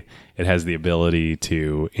importantly, it has the ability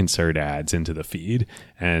to insert ads into the feed.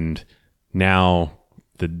 And now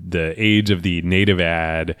the age of the native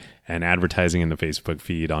ad and advertising in the Facebook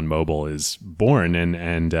feed on mobile is born,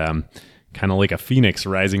 and kind of like a phoenix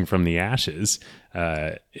rising from the ashes.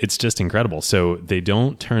 It's just incredible. So they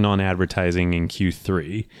don't turn on advertising in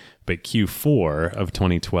Q3, but Q4 of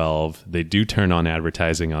 2012, they do turn on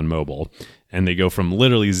advertising on mobile, and they go from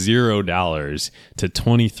literally $0 to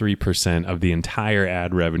 23% of the entire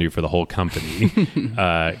ad revenue for the whole company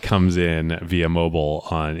comes in via mobile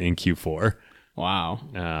in Q4.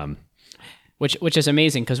 Wow. Which is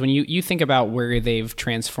amazing, because when you think about where they've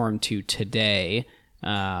transformed to today,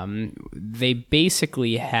 they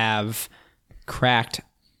basically have cracked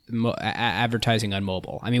advertising on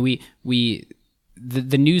mobile. I mean,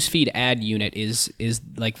 the newsfeed ad unit is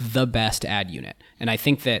like the best ad unit, and I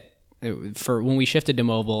think that for when we shifted to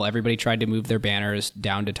mobile, everybody tried to move their banners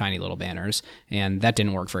down to tiny little banners, and that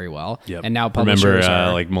didn't work very well. Yep. And now publishers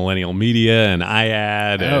are like Millennial Media and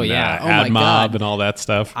iAd and AdMob and all that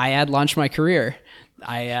stuff. iAd launched my career. Did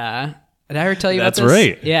I ever tell you about That's this?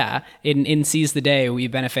 right. Yeah. In Seize the Day, we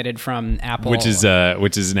benefited from Apple. Which is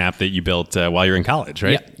an app that you built while you're in college,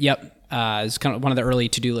 right? Yep. It's kind of one of the early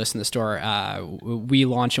to-do lists in the store. We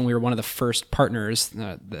launched, and we were one of the first partners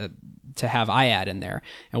to have iAd in there,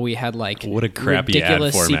 and we had like what a crappy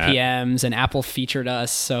ridiculous ad format. CPMs, and Apple featured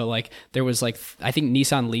us. So like there was like, I think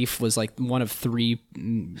Nissan Leaf was like one of 3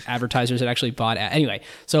 advertisers that actually bought ad. Anyway,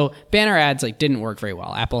 so banner ads like didn't work very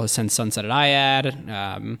well. Apple has since sunsetted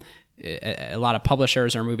iAd. A lot of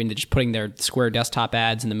publishers are moving to just putting their Square desktop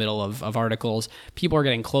ads in the middle of articles. People are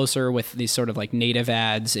getting closer with these sort of like native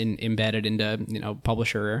ads embedded into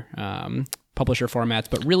publisher formats.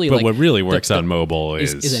 But what really works on mobile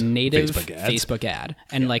is a native Facebook ad.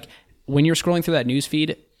 And like when you're scrolling through that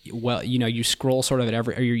newsfeed, well, you scroll sort of at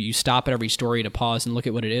or you stop at every story to pause and look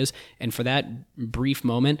at what it is. And for that brief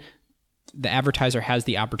moment, the advertiser has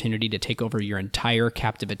the opportunity to take over your entire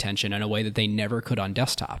captive attention in a way that they never could on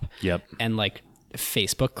desktop. Yep. And like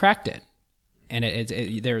Facebook cracked it. And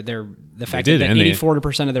they're the fact did, that and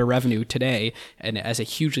 84% of their revenue today, and as a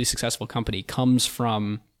hugely successful company, comes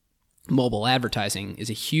from mobile advertising, is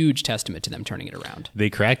a huge testament to them turning it around. They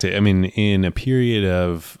cracked it. I mean, in a period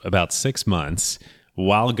of about 6 months,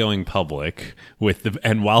 while going public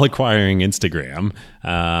and while acquiring Instagram,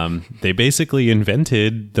 they basically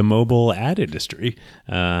invented the mobile ad industry.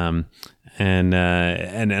 And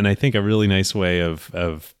I think a really nice way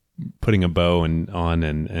of putting a bow on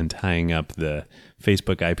and tying up the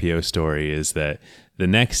Facebook IPO story is that the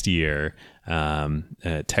next year,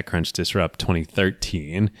 TechCrunch Disrupt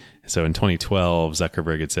 2013. So in 2012,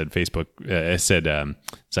 Zuckerberg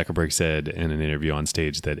said in an interview on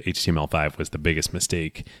stage that HTML5 was the biggest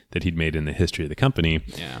mistake that he'd made in the history of the company.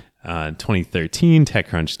 Yeah. 2013,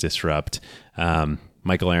 TechCrunch Disrupt.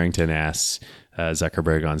 Michael Arrington asks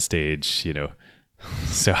Zuckerberg on stage,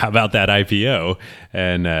 so how about that IPO?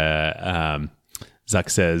 And Zuck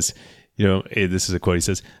says, this is a quote. He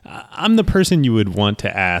says, "I'm the person you would want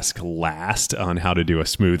to ask last on how to do a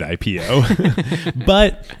smooth IPO."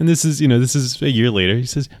 But, and this is a year later, he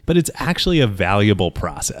says, "But it's actually a valuable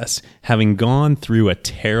process. Having gone through a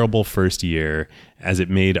terrible first year as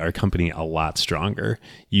it made our company a lot stronger.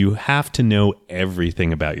 You have to know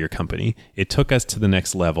everything about your company. It took us to the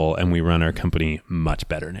next level and we run our company much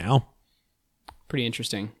better now." Pretty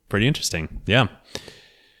interesting. Yeah.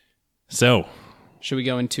 So, should we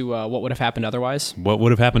go into what would have happened otherwise? What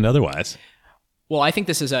would have happened otherwise? Well, I think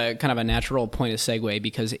this is a kind of a natural point of segue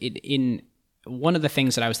because in one of the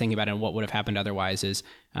things that I was thinking about and what would have happened otherwise is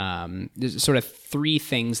there's sort of three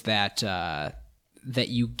things that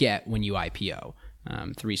you get when you IPO.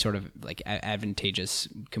 Three sort of like advantageous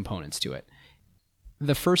components to it.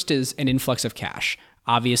 The first is an influx of cash.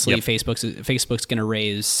 Obviously, yep. Facebook's going to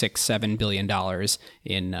raise $6-7 billion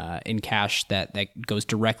in cash that goes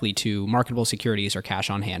directly to marketable securities or cash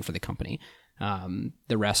on hand for the company.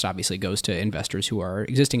 The rest obviously goes to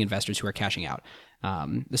existing investors who are cashing out.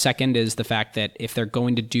 The second is the fact that if they're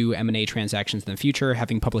going to do M&A transactions in the future,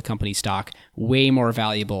 having public company stock way more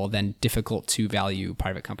valuable than difficult to value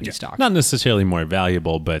private company stock. Not necessarily more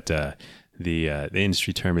valuable, but the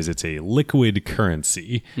industry term is it's a liquid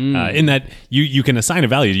currency. In that you can assign a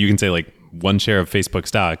value. You can say like one share of Facebook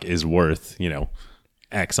stock is worth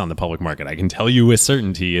X on the public market. I can tell you with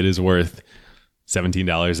certainty it is worth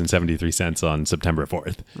 $17.73 on September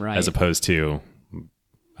 4th, right. As opposed to,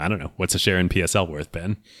 I don't know, what's a share in PSL worth,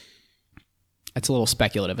 Ben? It's a little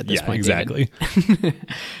speculative at this point, exactly.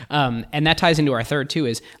 And that ties into our third too,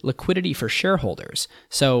 is liquidity for shareholders.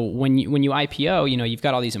 So when you IPO, you've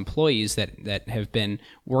got all these employees that have been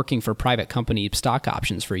working for private company stock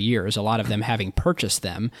options for years, a lot of them having purchased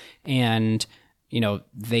them, and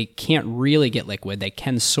they can't really get liquid. They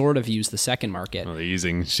can sort of use the second market. Well, they're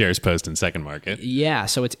using shares post in second market. Yeah,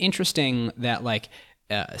 so it's interesting that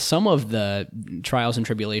some of the trials and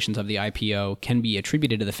tribulations of the IPO can be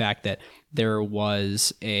attributed to the fact that there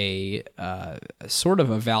was a sort of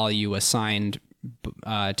a value assigned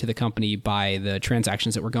to the company by the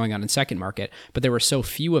transactions that were going on in second market, but there were so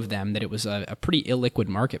few of them that it was a pretty illiquid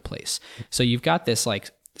marketplace. So you've got this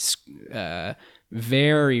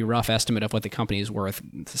very rough estimate of what the company is worth,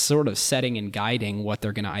 sort of setting and guiding what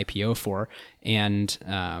they're going to IPO for. And,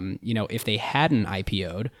 if they hadn't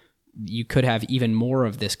IPO'd, you could have even more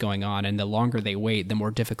of this going on. And the longer they wait, the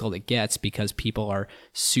more difficult it gets because people are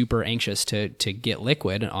super anxious to get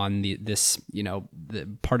liquid on the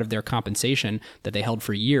part of their compensation that they held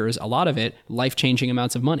for years. A lot of it, life-changing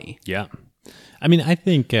amounts of money. Yeah. I mean, I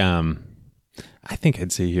think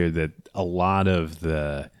I'd say here that a lot of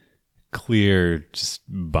the clear just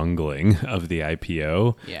bungling of the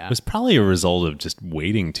IPO was probably a result of just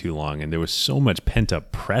waiting too long, and there was so much pent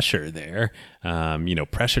up pressure there.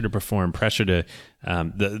 Pressure to perform, pressure to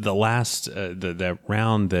the last that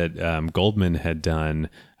round that Goldman had done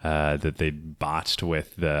that they botched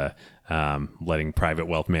with the letting private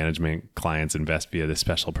wealth management clients invest via the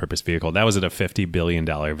special purpose vehicle. That was at a $50 billion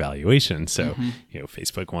valuation. So,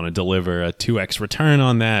 Facebook wanted to deliver a 2x return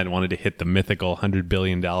on that, wanted to hit the mythical $100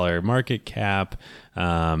 billion market cap.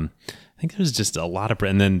 I think there's just a lot of,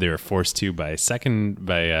 and then they were forced to by second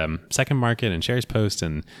market and shares post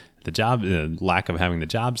and the lack of having the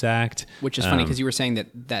Jobs Act. Which is funny because you were saying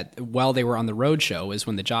that while they were on the roadshow is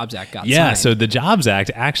when the Jobs Act got signed. Yeah, so the Jobs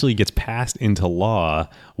Act actually gets passed into law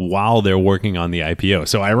while they're working on the IPO.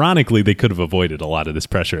 So ironically, they could have avoided a lot of this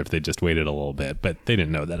pressure if they just waited a little bit, but they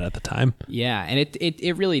didn't know that at the time. Yeah, and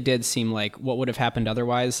it really did seem like what would have happened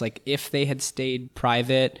otherwise. Like if they had stayed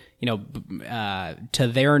private, to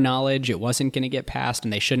their knowledge, it wasn't going to get passed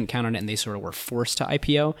and they shouldn't count on it and they sort of were forced to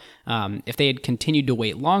IPO. If they had continued to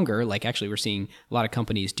wait longer, like actually we're seeing a lot of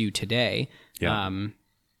companies do today, you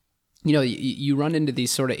run into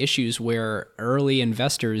these sort of issues where early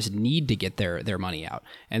investors need to get their money out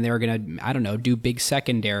and they're going to, do big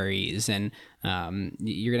secondaries and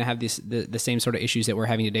you're going to have the same sort of issues that we're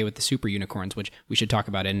having today with the super unicorns, which we should talk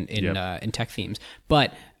about in tech themes.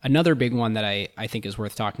 But another big one that I think is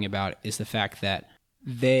worth talking about is the fact that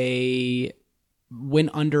they went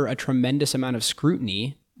under a tremendous amount of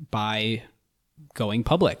scrutiny by going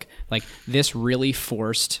public. Like, this really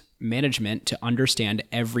forced management to understand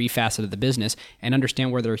every facet of the business and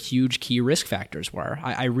understand where their huge key risk factors were.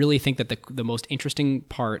 I really think that the most interesting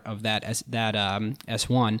part of that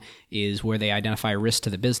S1 is where they identify risk to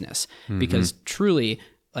the business, because truly,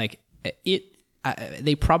 like,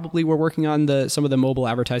 they probably were working on some of the mobile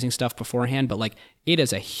advertising stuff beforehand, but like, it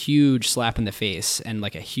is a huge slap in the face and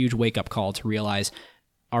like a huge wake up call to realize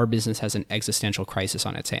our business has an existential crisis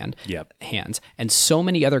on its hands. And so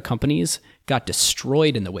many other companies got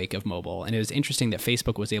destroyed in the wake of mobile. And it was interesting that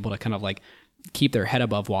Facebook was able to kind of like keep their head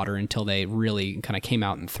above water until they really kind of came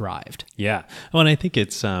out and thrived. Yeah. Well, and I think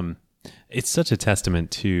it's such a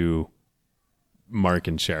testament to Mark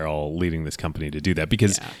and Cheryl leading this company to do that,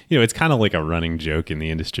 because, it's kind of like a running joke in the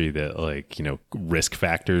industry that, like, risk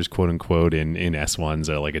factors, quote unquote, in S1s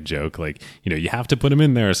are like a joke. Like, you have to put them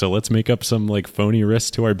in there. So let's make up some like phony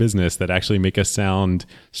risks to our business that actually make us sound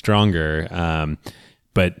stronger.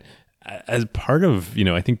 But as part of,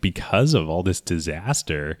 I think because of all this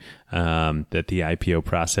disaster that the IPO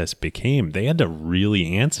process became, they had to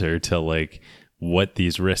really answer to like what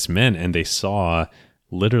these risks meant. And they saw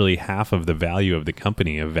literally half of the value of the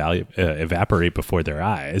company evaporate before their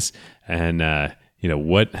eyes. And,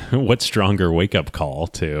 what stronger wake up call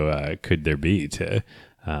could there be to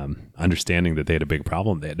understanding that they had a big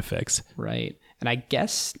problem they had to fix? Right. And I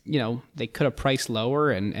guess, they could have priced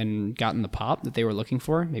lower and gotten the pop that they were looking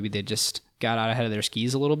for. Maybe they just got out ahead of their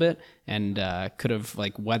skis a little bit and could have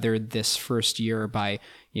like weathered this first year by,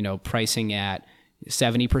 pricing at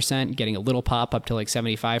 70%, getting a little pop up to like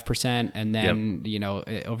 75%, and then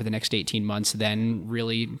over the next 18 months, then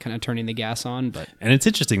really kind of turning the gas on. And it's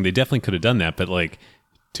interesting, they definitely could have done that, but like,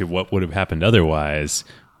 to what would have happened otherwise,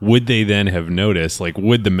 would they then have noticed? Like,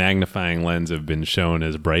 would the magnifying lens have been shown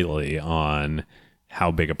as brightly on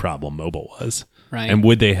how big a problem mobile was? Right. And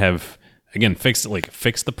would they have, again, fixed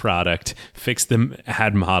the product, fixed the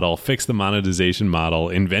ad model, fixed the monetization model,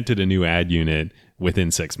 invented a new ad unit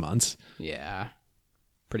within 6 months? Yeah.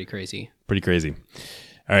 Pretty crazy.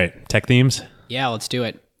 All right, tech themes? Yeah, let's do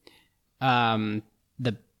it. The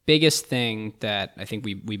biggest thing that I think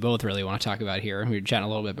we both really want to talk about here, we were chatting a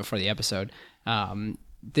little bit before the episode,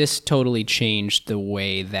 this totally changed the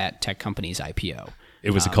way that tech companies IPO.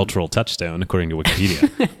 It was a cultural touchstone, according to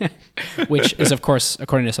Wikipedia. Which is, of course,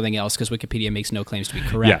 according to something else, because Wikipedia makes no claims to be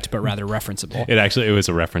correct, but rather referenceable. It was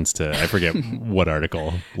a reference to, I forget what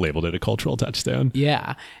article labeled it a cultural touchstone.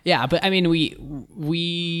 Yeah. But I mean,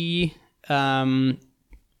 we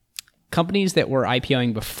companies that were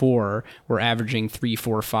IPOing before were averaging 3,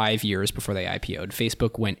 4, 5 years before they IPO'd.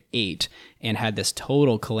 Facebook went 8 and had this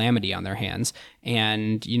total calamity on their hands.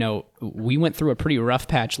 And, we went through a pretty rough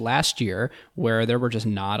patch last year where there were just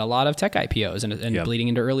not a lot of tech IPOs and bleeding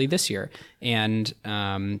into early this year. And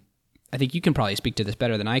I think you can probably speak to this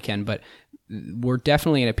better than I can, but we're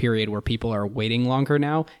definitely in a period where people are waiting longer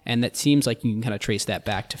now. And that seems like you can kind of trace that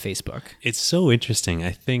back to Facebook. It's so interesting.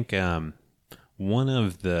 I think one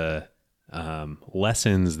of the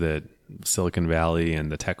lessons that Silicon Valley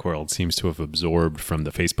and the tech world seems to have absorbed from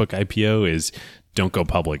the Facebook IPO is don't go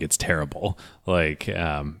public. It's terrible. Like,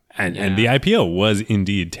 and the IPO was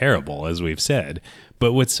indeed terrible, as we've said.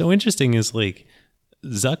 But what's so interesting is like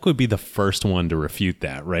Zuck would be the first one to refute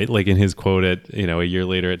that, right? Like in his quote at, a year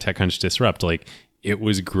later at TechCrunch Disrupt, like it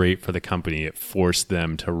was great for the company. It forced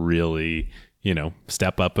them to really,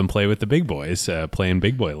 step up and play with the big boys, play in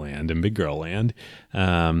big boy land and big girl land.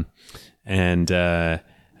 But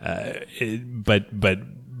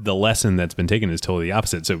the lesson that's been taken is totally the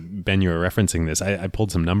opposite. So Ben, you were referencing this. I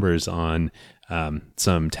pulled some numbers on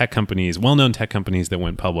some tech companies, well-known tech companies that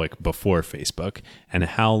went public before Facebook, and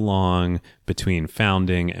how long between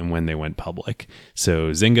founding and when they went public.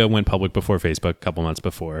 So Zynga went public before Facebook, a couple months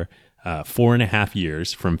before. 4.5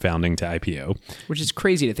 years from founding to IPO. Which is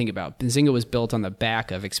crazy to think about. Zynga was built on the back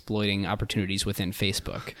of exploiting opportunities within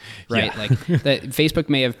Facebook, right? Yeah. Like Facebook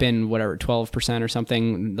may have been 12% or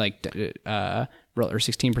something, like or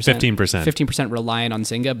 16%, 15% reliant on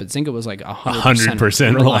Zynga, but Zynga was like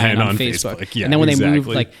 100% reliant on Facebook. Yeah, and then when they moved,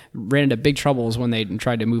 ran into big troubles when they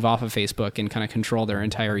tried to move off of Facebook and kind of control their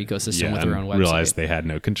entire ecosystem with their own website. Realized they had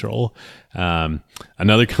no control.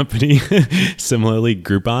 Another company, similarly,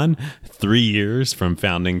 Groupon, 3 years from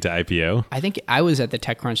founding to IPO. I think I was at the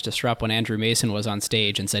TechCrunch Disrupt when Andrew Mason was on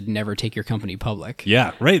stage and said, "Never take your company public."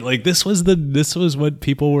 Yeah, right. Like this was what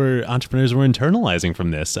entrepreneurs were internalizing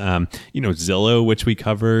from this. Zillow Twilio, which we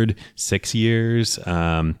covered, 6 years.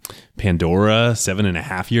 Pandora,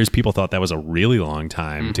 7.5 years. People thought that was a really long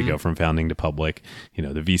time to go from founding to public. The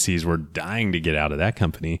VCs were dying to get out of that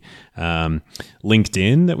company.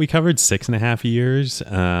 LinkedIn that we covered, 6.5 years.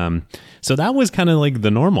 So that was kind of like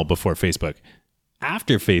the normal before Facebook.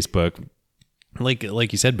 After Facebook, like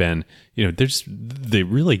you said, Ben, there's the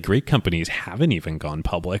really great companies haven't even gone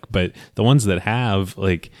public, but the ones that have,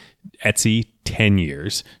 like Etsy, 10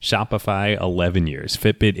 years, Shopify, 11 years,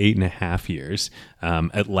 Fitbit, 8.5 years,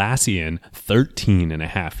 Atlassian,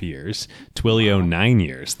 13.5 years, Twilio, 9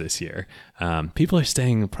 years this year. People are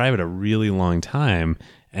staying private a really long time,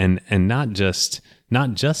 and not just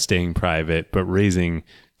staying private, but raising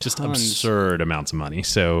just absurd amounts of money.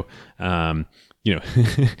 So,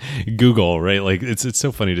 Google, right? Like it's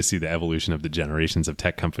so funny to see the evolution of the generations of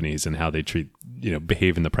tech companies and how they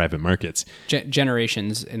behave in the private markets.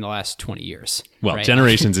 Generations in the last 20 years. Well, right?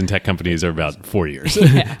 generations in tech companies are about 4 years.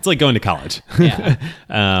 Yeah. It's like going to college. Yeah.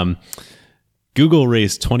 Google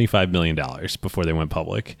raised $25 million before they went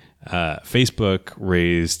public. Facebook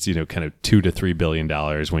raised, kind of $2 to $3 billion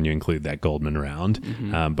when you include that Goldman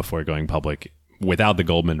round, before going public. Without the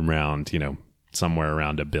Goldman round, somewhere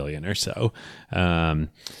around $1 billion or so.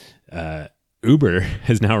 Uber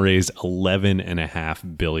has now raised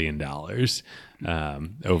 $11.5 billion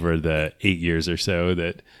over the 8 years or so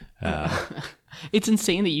that. It's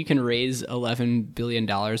insane that you can raise $11 billion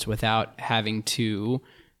without having to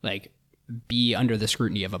be under the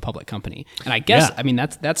scrutiny of a public company. And I guess,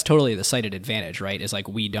 that's totally the cited advantage, right? Is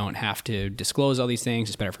we don't have to disclose all these things.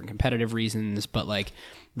 It's better for competitive reasons, but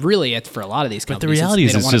really it's for a lot of these companies. But the reality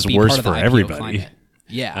is it's just worse for everybody. Climate.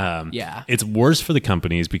 Yeah. It's worse for the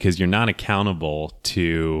companies because you're not accountable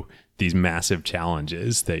to these massive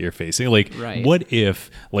challenges that you're facing. Right. What if,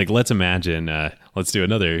 let's imagine, let's do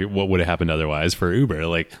another, what would have happened otherwise for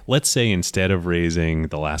Uber? Let's say instead of raising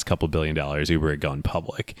the last couple $1 billion, Uber had gone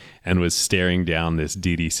public and was staring down this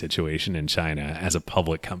Didi situation in China as a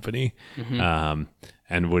public company,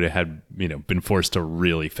 and would have had, been forced to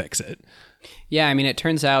really fix it. Yeah, it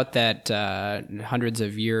turns out that hundreds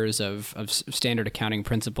of years of standard accounting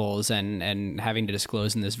principles and having to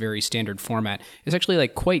disclose in this very standard format is actually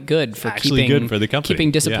quite good for good for the company. Keeping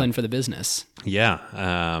discipline for the business. Yeah,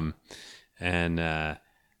 and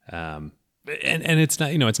it's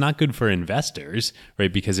not, it's not good for investors,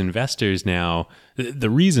 right? Because investors now, the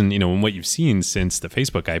reason, and what you've seen since the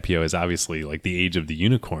Facebook IPO is obviously the age of the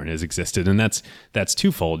unicorn has existed. And that's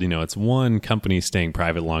twofold. It's one, company staying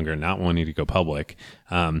private longer, not wanting to go public.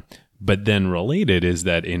 But then related is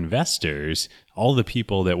that investors, all the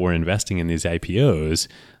people that were investing in these IPOs,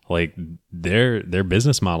 their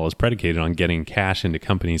business model is predicated on getting cash into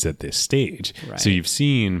companies at this stage. Right. So you've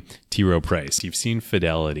seen T. Rowe Price, you've seen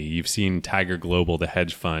Fidelity, you've seen Tiger Global, the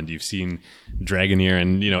hedge fund, you've seen Dragoneer,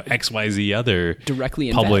 and XYZ other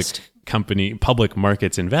directly public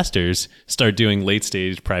markets investors start doing late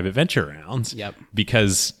stage private venture rounds. Yep.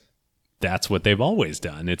 Because that's what they've always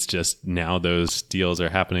done. It's just now those deals are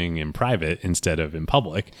happening in private instead of in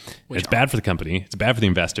public. It's bad for the company. It's bad for the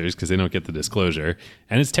investors because they don't get the disclosure.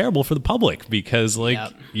 And it's terrible for the public because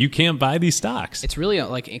you can't buy these stocks. It's really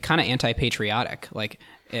kind of anti-patriotic.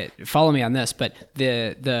 Follow me on this, but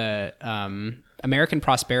the American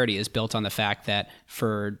prosperity is built on the fact that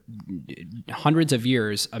for hundreds of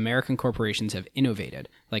years, American corporations have innovated.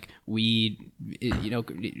 The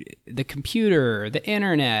computer, the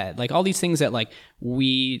internet, all these things that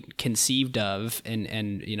we conceived of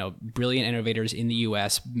and brilliant innovators in the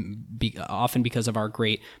U.S. Often because of our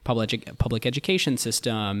great public education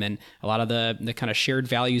system and a lot of the kind of shared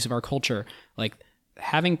values of our culture.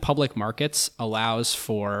 Having public markets allows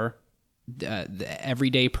for the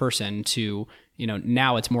everyday person to,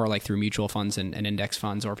 now it's more through mutual funds and index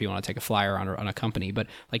funds, or if you want to take a flyer on a company, but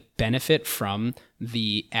benefit from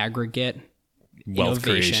the aggregate wealth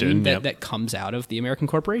innovation creation that comes out of the American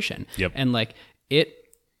corporation. Yep. And it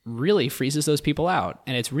really freezes those people out.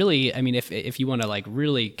 And it's really, if you want to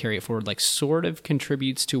really carry it forward, sort of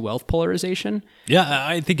contributes to wealth polarization. Yeah,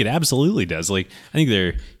 I think it absolutely does. I think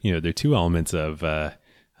there are two elements of,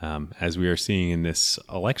 as we are seeing in this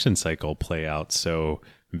election cycle play out so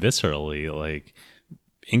viscerally,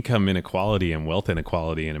 income inequality and wealth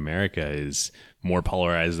inequality in America is more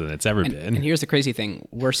polarized than it's ever been. And here's the crazy thing.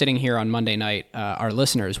 We're sitting here on Monday night. Our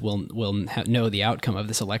listeners will know the outcome of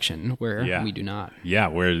this election, where we do not. Yeah,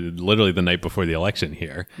 we're literally the night before the election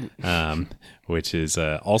here, which is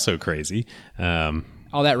also crazy.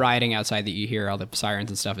 All that rioting outside that you hear, all the sirens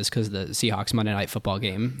and stuff, is because of the Seahawks Monday Night Football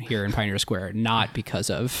game here in Pioneer Square, not because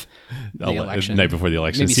of the election. The night before the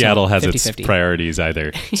election. Maybe Seattle has 50-50. its priorities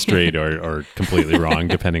either straight or completely wrong,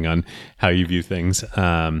 depending on how you view things.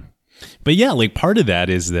 But yeah, like part of that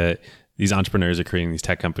is that these entrepreneurs are creating these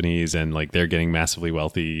tech companies and like they're getting massively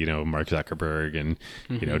wealthy, you know, Mark Zuckerberg and,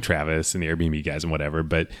 you know, Travis and the Airbnb guys and whatever.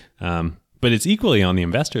 But it's equally on the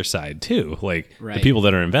investor side too. Like the people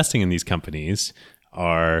that are investing in these companies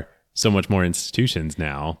are so much more institutions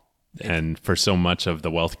now and for so much of the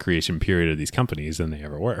wealth creation period of these companies than they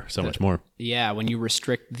ever were. So much more. Yeah. When you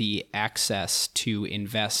restrict the access to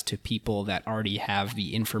invest to people that already have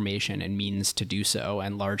the information and means to do so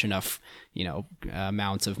and large enough, you know,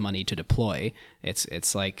 amounts of money to deploy,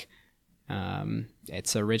 it's like,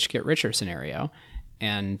 it's a rich get richer scenario.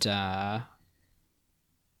 And, yeah,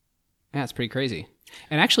 it's pretty crazy.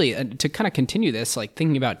 And actually, to kind of continue this, like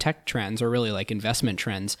thinking about tech trends or really like investment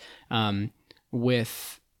trends,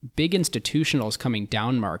 with big institutionals coming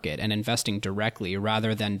down market and investing directly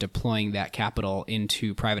rather than deploying that capital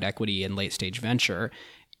into private equity and late stage venture,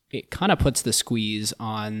 it kind of puts the squeeze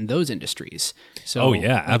on those industries. So, oh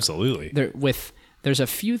yeah, absolutely. There's a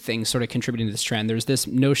few things sort of contributing to this trend. There's this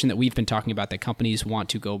notion that we've been talking about that companies want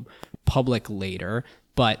to go public later,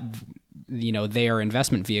 but you know, they are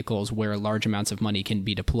investment vehicles where large amounts of money can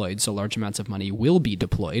be deployed. So large amounts of money will be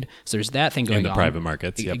deployed. So there's that thing going on. In the private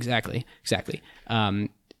markets. Yep. Exactly.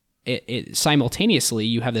 Simultaneously,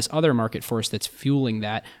 you have this other market force that's fueling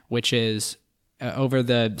that, which is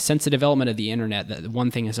since the development of the internet, that one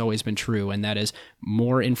thing has always been true, and that is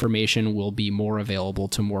more information will be more available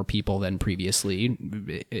to more people than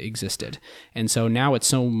previously existed. And so now it's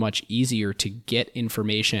so much easier to get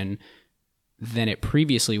information than it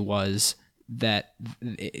previously was, that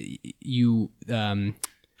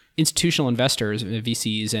institutional investors,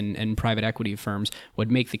 VCs and private equity firms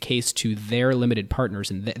would make the case to their limited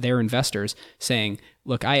partners and their investors saying,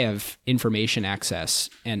 look, I have information access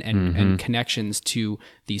and connections to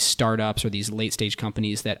these startups or these late stage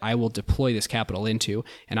companies that I will deploy this capital into,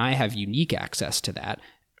 and I have unique access to that.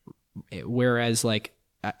 Whereas like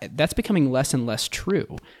that's becoming less and less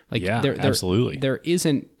true. Like absolutely. There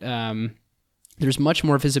isn't there's much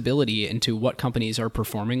more visibility into what companies are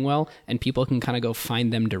performing well, and people can kind of go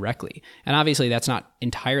find them directly. And obviously that's not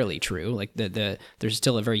entirely true. Like there's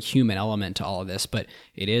still a very human element to all of this, but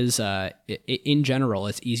it is, in general,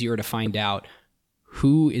 it's easier to find out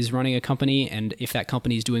who is running a company and if that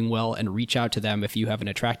company is doing well, and reach out to them if you have an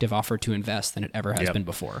attractive offer to invest than it ever has been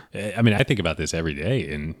before. I mean, I think about this every day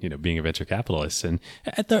in, you know, being a venture capitalist, and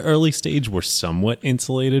at the early stage, we're somewhat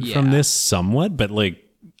insulated from this but like,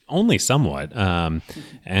 only somewhat.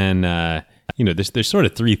 You know, there's sort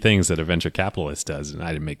of three things that a venture capitalist does, and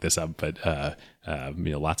I didn't make this up, but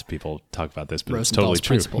you know, lots of people talk about this, but it's totally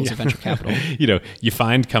true. Principles of venture capital. You know, you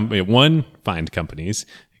find find companies,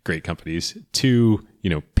 great companies. Two, you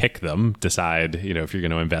know, pick them, decide, you know, if you're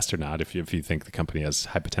going to invest or not, if you think the company has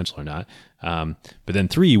high potential or not. But then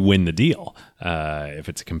three, win the deal, if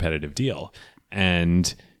it's a competitive deal.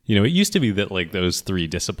 And you know, it used to be that like those three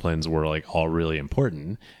disciplines were like all really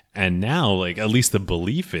important. And now, like, at least the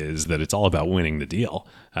belief is that it's all about winning the deal.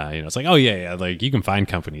 You know, it's like, oh yeah, like you can find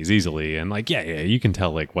companies easily, and like, yeah, you can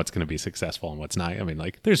tell like what's going to be successful and what's not. I mean,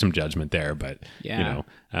 like, there's some judgment there, but you know,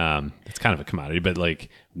 it's kind of a commodity. But like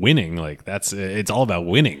winning, like it's all about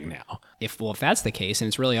winning now. If that's the case, and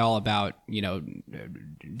it's really all about, you know,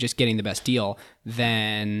 just getting the best deal,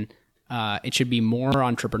 then it should be more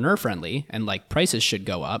entrepreneur friendly, and like prices should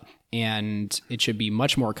go up, and it should be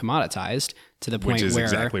much more commoditized to the point where, which is where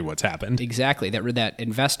exactly what's happened. Exactly, that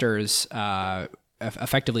investors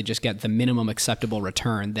effectively just get the minimum acceptable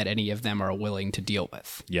return that any of them are willing to deal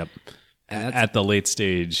with. Yep. At the late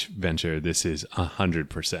stage venture, this is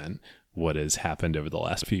 100% what has happened over the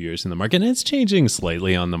last few years in the market, and it's changing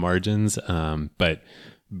slightly on the margins, but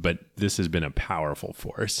this has been a powerful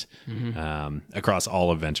force across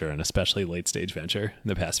all of venture, and especially late stage venture in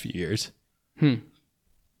the past few years.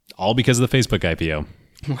 All because of the Facebook IPO.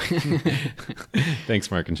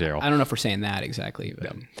 Thanks, Mark and Cheryl. I don't know if we're saying that exactly.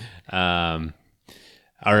 But. No.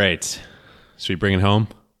 All right. Should we bring it home?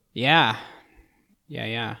 Yeah. Do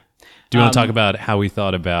you want to talk about how we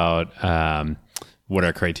thought about what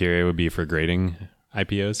our criteria would be for grading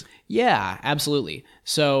IPOs? Yeah, absolutely.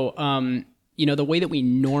 So, you know, the way that we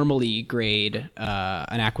normally grade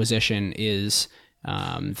an acquisition is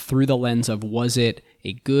through the lens of, was it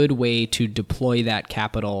a good way to deploy that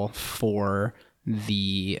capital for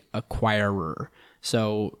the acquirer?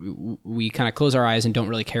 So we kind of close our eyes and don't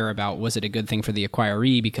really care about, was it a good thing for the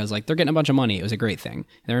acquiree, because like they're getting a bunch of money. It was a great thing.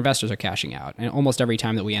 Their investors are cashing out. And almost every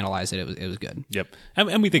time that we analyze it, it was good. Yep.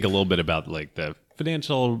 And we think a little bit about like the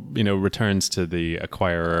financial, returns to the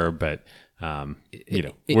acquirer, but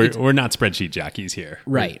we're not spreadsheet jockeys here.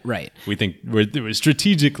 Right. We think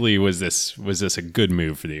strategically was this a good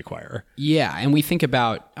move for the acquirer? Yeah, and we think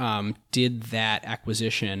about did that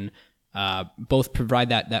acquisition both provide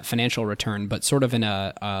that financial return, but sort of in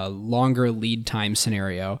a longer lead time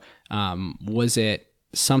scenario? Was it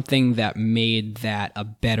something that made that a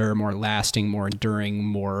better, more lasting, more enduring,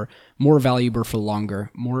 more valuable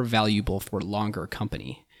for longer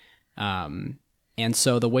company? And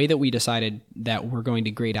so the way that we decided that we're going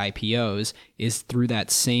to grade IPOs is through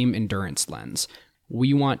that same endurance lens.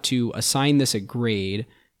 We want to assign this a grade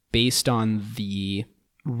based on the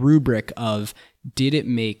rubric of, did it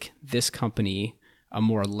make this company a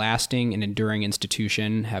more lasting and enduring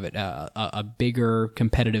institution, have it a bigger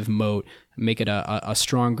competitive moat, make it a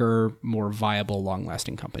stronger, more viable,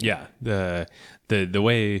 long-lasting company? Yeah, the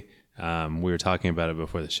way we were talking about it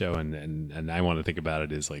before the show, and I want to think about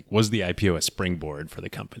it is like, was the IPO a springboard for the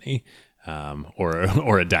company,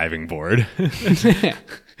 or a diving board? A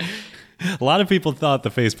lot of people thought the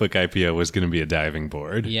Facebook IPO was going to be a diving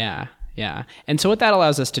board. Yeah. And so what that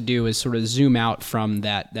allows us to do is sort of zoom out from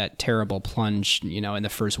that terrible plunge, in the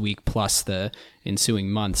first week plus the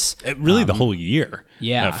ensuing months. Really the whole year.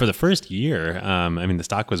 Yeah. For the first year, the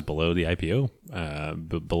stock was below the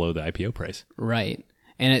IPO, below the IPO price. Right.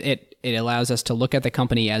 And it allows us to look at the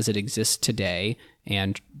company as it exists today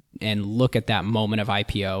and look at that moment of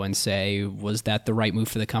IPO and say, was that the right move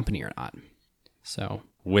for the company or not? So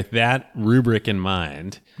with that rubric in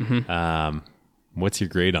mind, what's your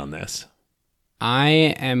grade on this? I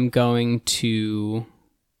am going to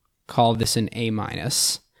call this an A-.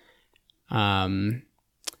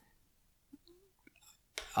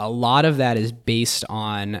 A lot of that is based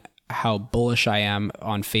on how bullish I am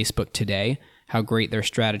on Facebook today, how great their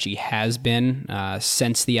strategy has been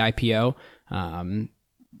since the IPO,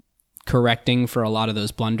 correcting for a lot of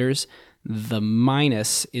those blunders. The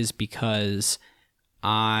minus is because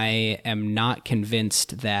I am not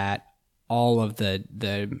convinced that all of the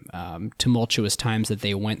tumultuous times that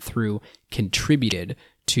they went through contributed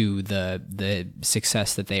to the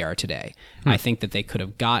success that they are today. I think that they could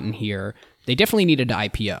have gotten here. They definitely needed to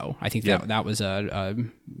IPO. I think that was a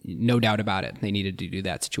no doubt about it. They needed to do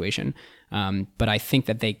that situation. But I think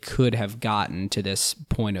that they could have gotten to this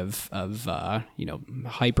point of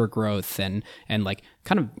hyper growth and like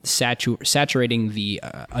kind of saturating the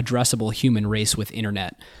addressable human race with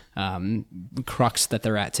internet crux that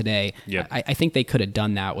they're at today. Yep. I think they could have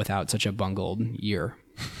done that without such a bungled year.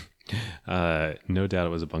 No doubt it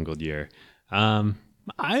was a bungled year. I'm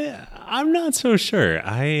not so sure.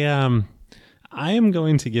 I am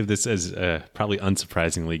going to give this, as probably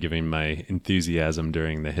unsurprisingly, given my enthusiasm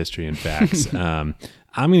during the history and facts, I'm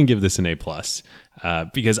going to give this an A+,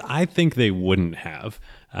 because I think they wouldn't have.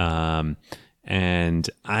 And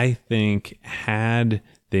I think had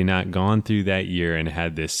they not gone through that year and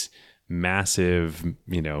had this massive,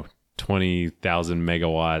 20,000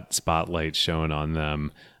 megawatt spotlight shown on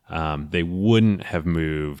them, they wouldn't have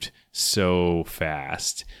moved so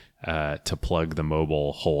fast to plug the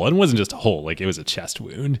mobile hole. And it wasn't just a hole, like it was a chest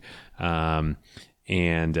wound. And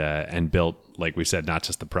built, like we said, not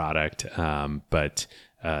just the product, but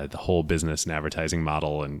the whole business and advertising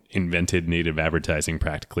model, and invented native advertising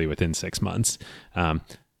practically within 6 months. I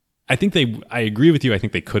agree with you. I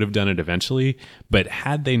think they could have done it eventually, but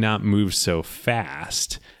had they not moved so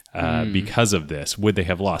fast because of this, would they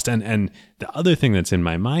have lost? And the other thing that's in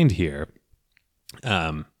my mind here,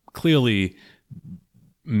 clearly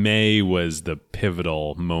May was the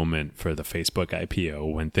pivotal moment for the Facebook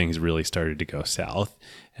IPO when things really started to go south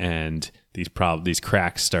and these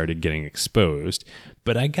cracks started getting exposed.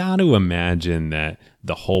 But I got to imagine that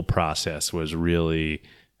the whole process was really,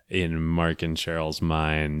 in Mark and Cheryl's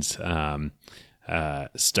minds,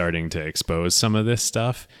 starting to expose some of this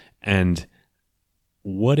stuff. And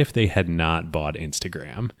what if they had not bought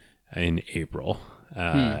Instagram in April?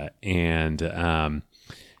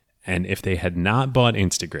 And if they had not bought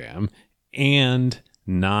Instagram and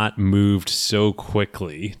not moved so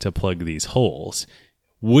quickly to plug these holes,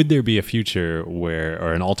 would there be a future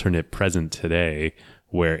or an alternate present today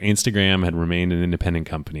where Instagram had remained an independent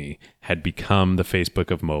company, had become the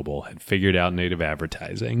Facebook of mobile, had figured out native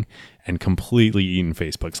advertising, and completely eaten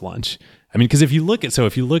Facebook's lunch? I mean, because if you look at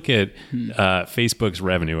Facebook's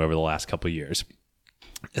revenue over the last couple of years,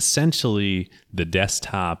 essentially the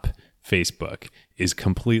desktop Facebook is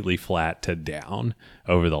completely flat to down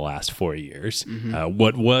over the last 4 years.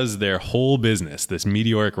 What was their whole business, this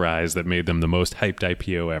meteoric rise that made them the most hyped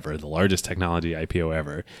IPO ever, the largest technology IPO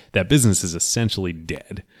ever, that business is essentially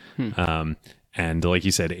dead. And like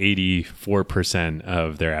you said, 84%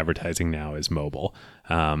 of their advertising now is mobile.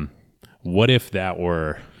 What if that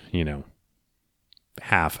were,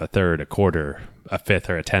 half, a third, a quarter, a fifth,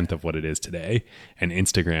 or a tenth of what it is today, and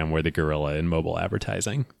Instagram were the gorilla in mobile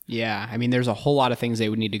advertising? Yeah, I mean, there's a whole lot of things they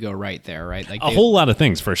would need to go right there, right? Like a whole lot of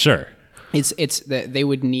things for sure. It's that they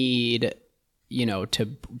would need,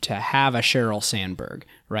 to have a Sheryl Sandberg,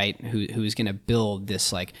 right? Who's going to build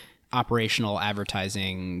this like operational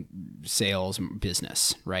advertising sales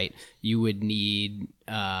business, right? You would need.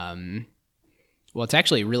 Well, it's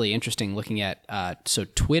actually really interesting looking at, so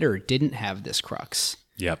Twitter didn't have this crux.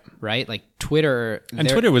 Yep. Right? Like Twitter. And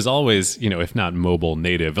Twitter was always, if not mobile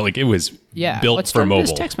native, like it was built for mobile.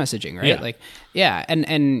 As text messaging, right? Yeah.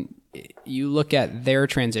 And you look at their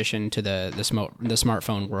transition to the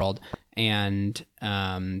smartphone world, and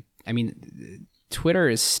I mean, Twitter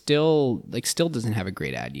is still doesn't have a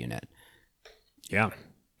great ad unit. Yeah.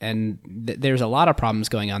 And there's a lot of problems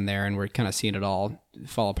going on there, and we're kind of seeing it all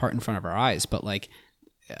fall apart in front of our eyes. But like,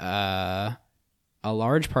 a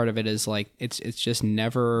large part of it is like it's just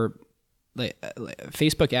never like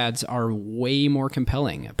Facebook ads are way more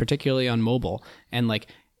compelling, particularly on mobile. And like,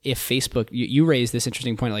 if Facebook, you raised this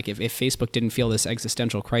interesting point, like if Facebook didn't feel this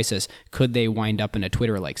existential crisis, could they wind up in a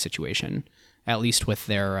Twitter-like situation? At least with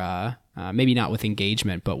their, maybe not with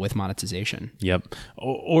engagement, but with monetization. Yep.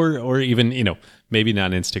 Or even, maybe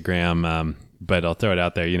not Instagram, but I'll throw it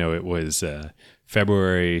out there. It was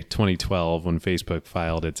February 2012 when Facebook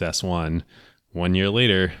filed its S1. 1 year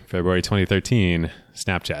later, February 2013,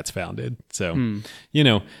 Snapchat's founded. So,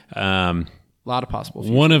 a lot of possible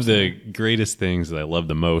futures. One of the greatest things that I love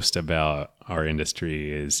the most about our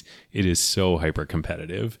industry is it is so hyper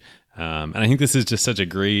competitive. And I think this is just such a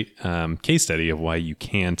great case study of why you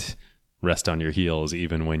can't rest on your heels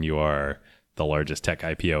even when you are the largest tech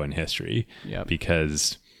IPO in history. Yep.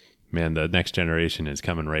 Because, man, the next generation is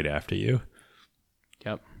coming right after you.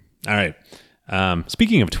 Yep. All right.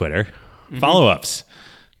 Speaking of Twitter, follow-ups.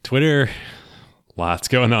 Twitter, lots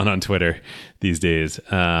going on Twitter these days.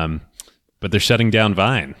 But they're shutting down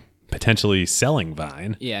Vine, potentially selling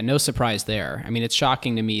Vine. Yeah, no surprise there. I mean, it's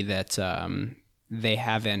shocking to me that they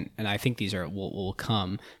haven't, and I think these will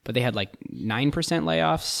come, but they had like 9%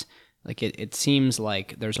 layoffs. Like it seems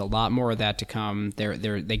like there's a lot more of that to come.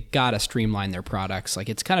 They gotta streamline their products. Like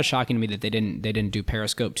it's kind of shocking to me that they didn't do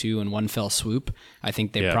Periscope 2 in one fell swoop. I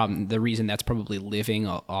think the reason that's probably living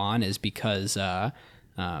on is because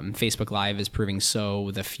Facebook Live is proving so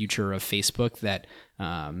the future of Facebook that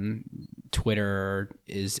Twitter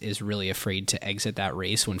is really afraid to exit that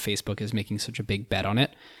race when Facebook is making such a big bet on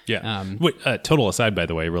it. Yeah. Total aside, by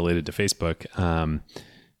the way, related to Facebook,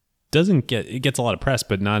 it gets a lot of press,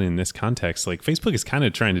 but not in this context. Like Facebook is kind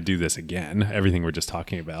of trying to do this again. Everything we're just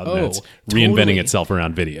talking about, and it's reinventing totally. itself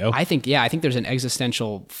around video. I think there's an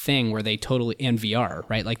existential thing where they totally, and VR,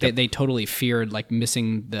 right? Like they totally feared like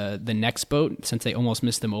missing the next boat since they almost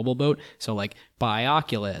missed the mobile boat. So like buy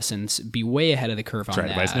Oculus and be way ahead of the curve on that. Try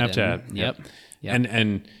to buy Snapchat. And, yep.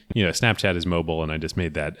 And Snapchat is mobile, and I just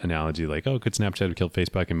made that analogy like, oh, could Snapchat have killed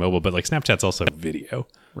Facebook in mobile? But like Snapchat's also video.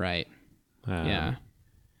 Right.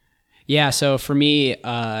 Yeah, so for me,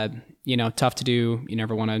 tough to do. You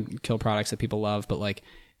never want to kill products that people love, but like,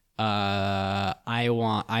 I'm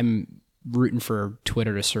rooting for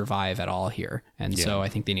Twitter to survive at all here, and so I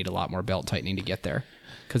think they need a lot more belt tightening to get there,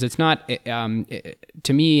 because it's not.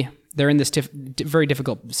 To me, they're in this very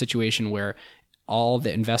difficult situation where all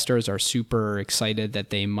the investors are super excited that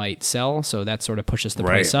they might sell, so that sort of pushes the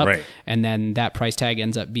price up, and then that price tag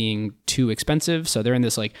ends up being too expensive. So they're in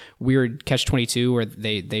this like weird catch-22 where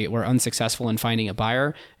they were unsuccessful in finding a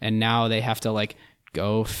buyer, and now they have to like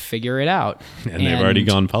go figure it out. And they've already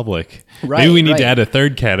gone public. Right, maybe we need to add a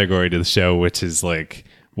third category to the show, which is like,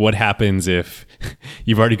 what happens if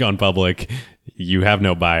you've already gone public, you have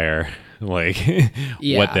no buyer? Like,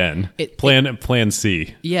 what then? Plan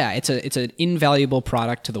C. Yeah, it's an invaluable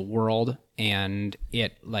product to the world, and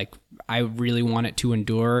I really want it to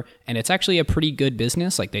endure. And it's actually a pretty good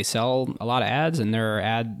business. Like they sell a lot of ads, and there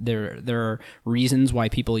are reasons why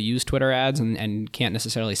people use Twitter ads and can't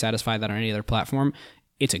necessarily satisfy that on any other platform.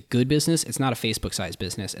 It's a good business. It's not a Facebook-sized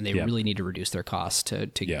business, and they really need to reduce their costs to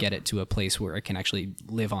get it to a place where it can actually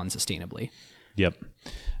live on sustainably. Yep.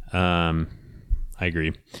 I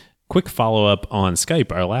agree. Quick follow-up on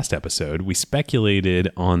Skype, our last episode. We speculated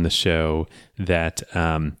on the show that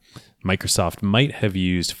Microsoft might have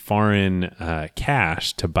used foreign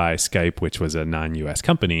cash to buy Skype, which was a non-U.S.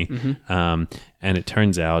 company. And it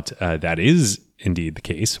turns out that was indeed the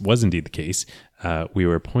case. We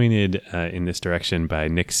were pointed in this direction by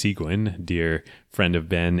Nick Seguin, dear friend of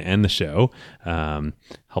Ben and the show.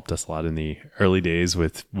 Helped us a lot in the early days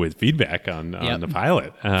with feedback on the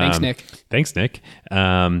pilot. Thanks, Nick. Thanks, Nick.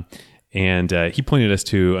 And he pointed us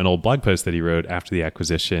to an old blog post that he wrote after the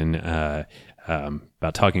acquisition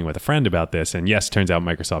about talking with a friend about this. And yes, turns out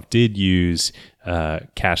Microsoft did use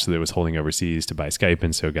cash that it was holding overseas to buy Skype,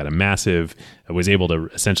 and so was able to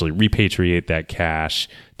essentially repatriate that cash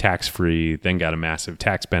tax-free, then got a massive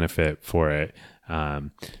tax benefit for it.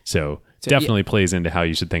 So definitely plays into how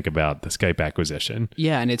you should think about the Skype acquisition.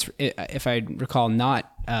 Yeah, and if I recall, not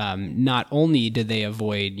only did they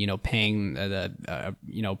avoid paying the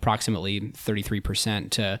approximately 33%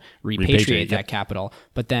 to repatriate that capital,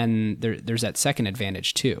 but then there's that second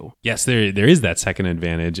advantage too. Yes, there is that second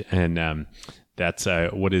advantage, and that's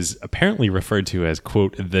what is apparently referred to as,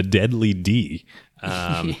 quote, the deadly D.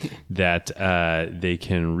 That they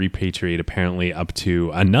can repatriate apparently up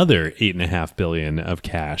to another $8.5 billion of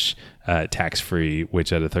cash tax-free,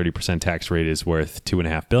 which at a 30% tax rate is worth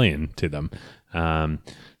 $2.5 billion to them.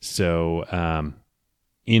 So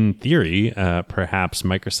in theory, perhaps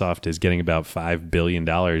Microsoft is getting about $5 billion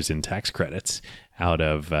in tax credits out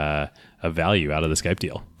of value out of the Skype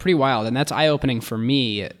deal. Pretty wild, and that's eye-opening for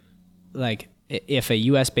me. Like, if a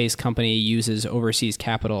U.S.-based company uses overseas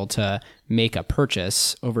capital to make a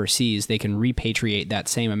purchase overseas, they can repatriate that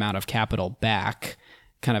same amount of capital back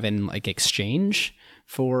kind of in like exchange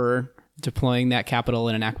for deploying that capital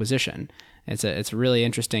in an acquisition. It's really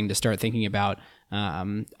interesting to start thinking about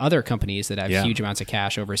other companies that have huge amounts of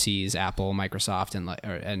cash overseas, Apple, Microsoft, and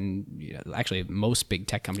actually most big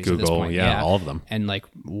tech companies Google, at this point. All of them. And like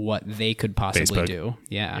what they could possibly Facebook. do.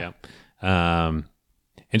 Yeah.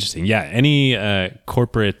 Interesting. Yeah. Any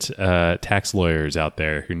corporate tax lawyers out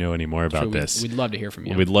there who know any more about this? We'd love to hear from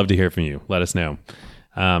you. We'd love to hear from you. Let us know.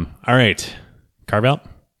 All right. Carve out.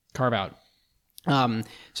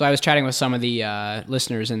 So I was chatting with some of the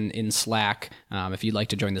listeners in Slack. If you'd like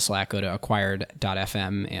to join the Slack, go to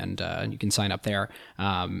acquired.fm and you can sign up there.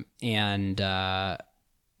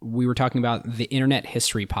 We were talking about the Internet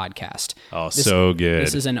History Podcast. Oh, so good.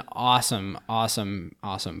 This is an awesome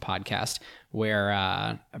podcast where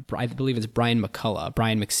I believe it's Brian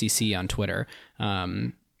McCC on Twitter.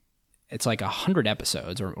 It's like 100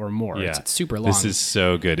 episodes or more. Yeah. It's super long. This is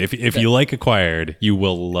so good. If you like Acquired, you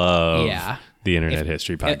will love the Internet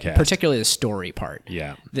History Podcast. Particularly the story part.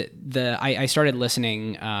 Yeah. I started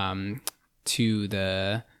listening to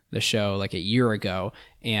the show like a year ago,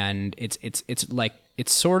 and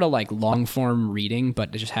it's sort of like long form reading,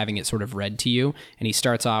 but just having it sort of read to you. And he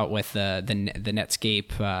starts out with the Netscape,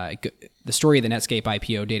 the story of the Netscape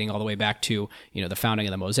IPO, dating all the way back to the founding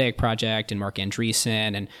of the Mosaic project and Mark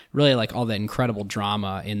Andreessen, and really like all the incredible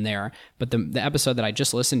drama in there. But the episode that I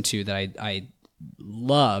just listened to that I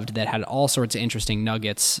loved, that had all sorts of interesting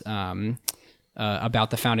nuggets about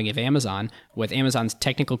the founding of Amazon, with Amazon's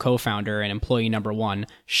technical co-founder and employee number one,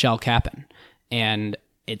 Shel Kappan. And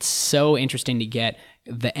it's so interesting to get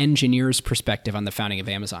the engineer's perspective on the founding of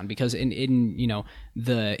Amazon, because in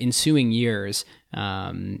the ensuing years,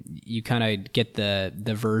 you kind of get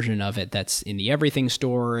the version of it that's in the Everything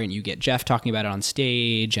Store, and you get Jeff talking about it on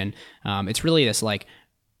stage, and it's really this like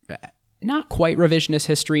not quite revisionist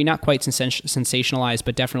history, not quite sensationalized,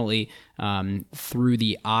 but definitely through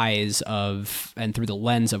the eyes of and through the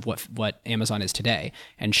lens of what Amazon is today.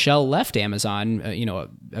 And Shel left Amazon,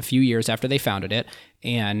 a few years after they founded it,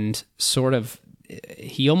 and sort of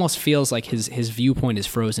he almost feels like his viewpoint is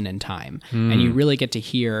frozen in time. And you really get to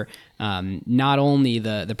hear not only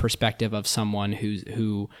the perspective of someone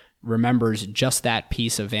who remembers just that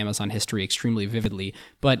piece of Amazon history extremely vividly,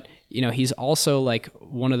 but he's also like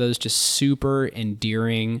one of those just super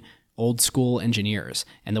endearing old school engineers.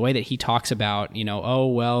 And the way that he talks about, we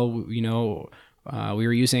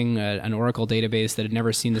were using an Oracle database that had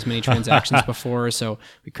never seen this many transactions before, so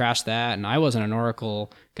we crashed that, and I wasn't an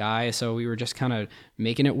Oracle guy, so we were just kind of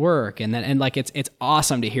making it work. And it's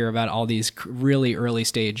awesome to hear about all these really early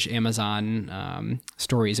stage Amazon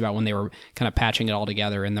stories about when they were kind of patching it all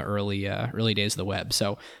together in the early days of the web.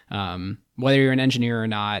 So whether you're an engineer or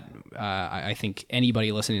not, I think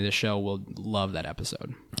anybody listening to this show will love that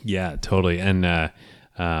episode. Yeah, totally. And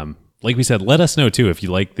like we said, let us know too if you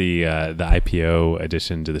like the IPO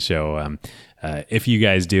addition to the show. If you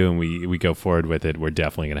guys do and we go forward with it, we're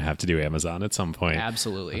definitely going to have to do Amazon at some point.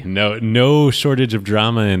 Absolutely. No shortage of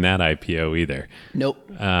drama in that IPO either. Nope.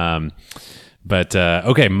 But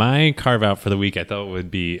okay, my carve out for the week I thought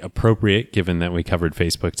would be appropriate given that we covered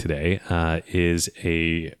Facebook today is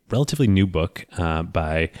a relatively new book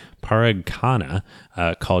by Parag Khanna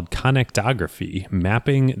called Connectography,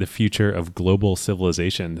 Mapping the Future of Global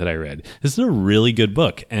Civilization that I read. This is a really good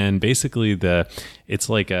book. And basically it's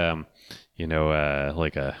like a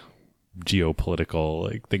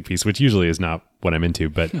geopolitical think piece, which usually is not what I'm into,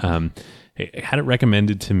 but I had it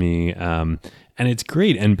recommended to me. And it's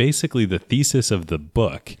great. And basically the thesis of the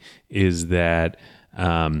book is that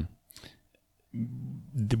the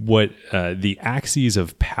axes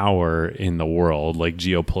of power in the world, like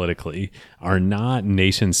geopolitically, are not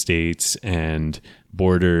nation states and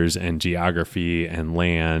borders and geography and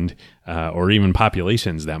land or even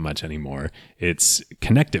populations that much anymore. It's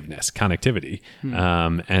connectivity,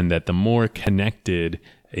 and that the more connected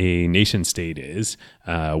a nation state is,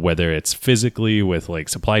 whether it's physically with like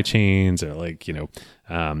supply chains or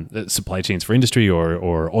supply chains for industry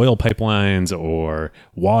or oil pipelines or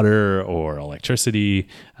water or electricity,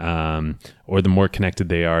 or the more connected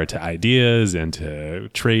they are to ideas and to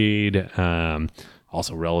trade,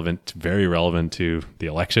 also very relevant to the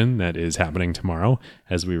election that is happening tomorrow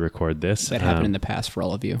as we record this. That happened in the past for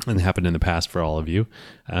all of you.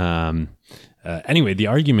 Anyway, the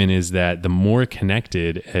argument is that the more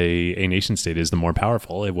connected a nation state is, the more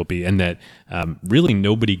powerful it will be, and that really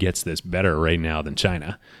nobody gets this better right now than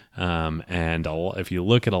China. If you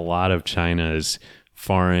look at a lot of China's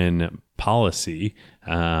foreign policy,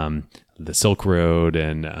 the Silk Road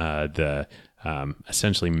and the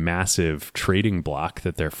essentially massive trading bloc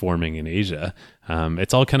that they're forming in Asia,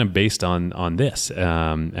 it's all kind of based on this,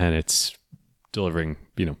 and it's delivering,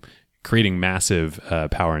 creating massive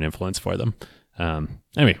power and influence for them.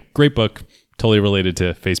 Anyway, great book, totally related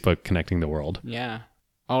to Facebook connecting the world. Yeah.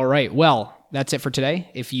 All right. Well, that's it for today.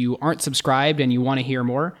 If you aren't subscribed and you want to hear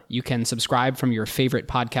more, you can subscribe from your favorite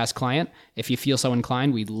podcast client. If you feel so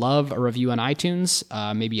inclined, we'd love a review on iTunes,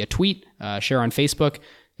 maybe a tweet, share on Facebook.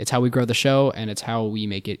 It's how we grow the show, and it's how we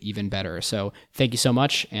make it even better. So thank you so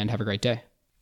much, and have a great day.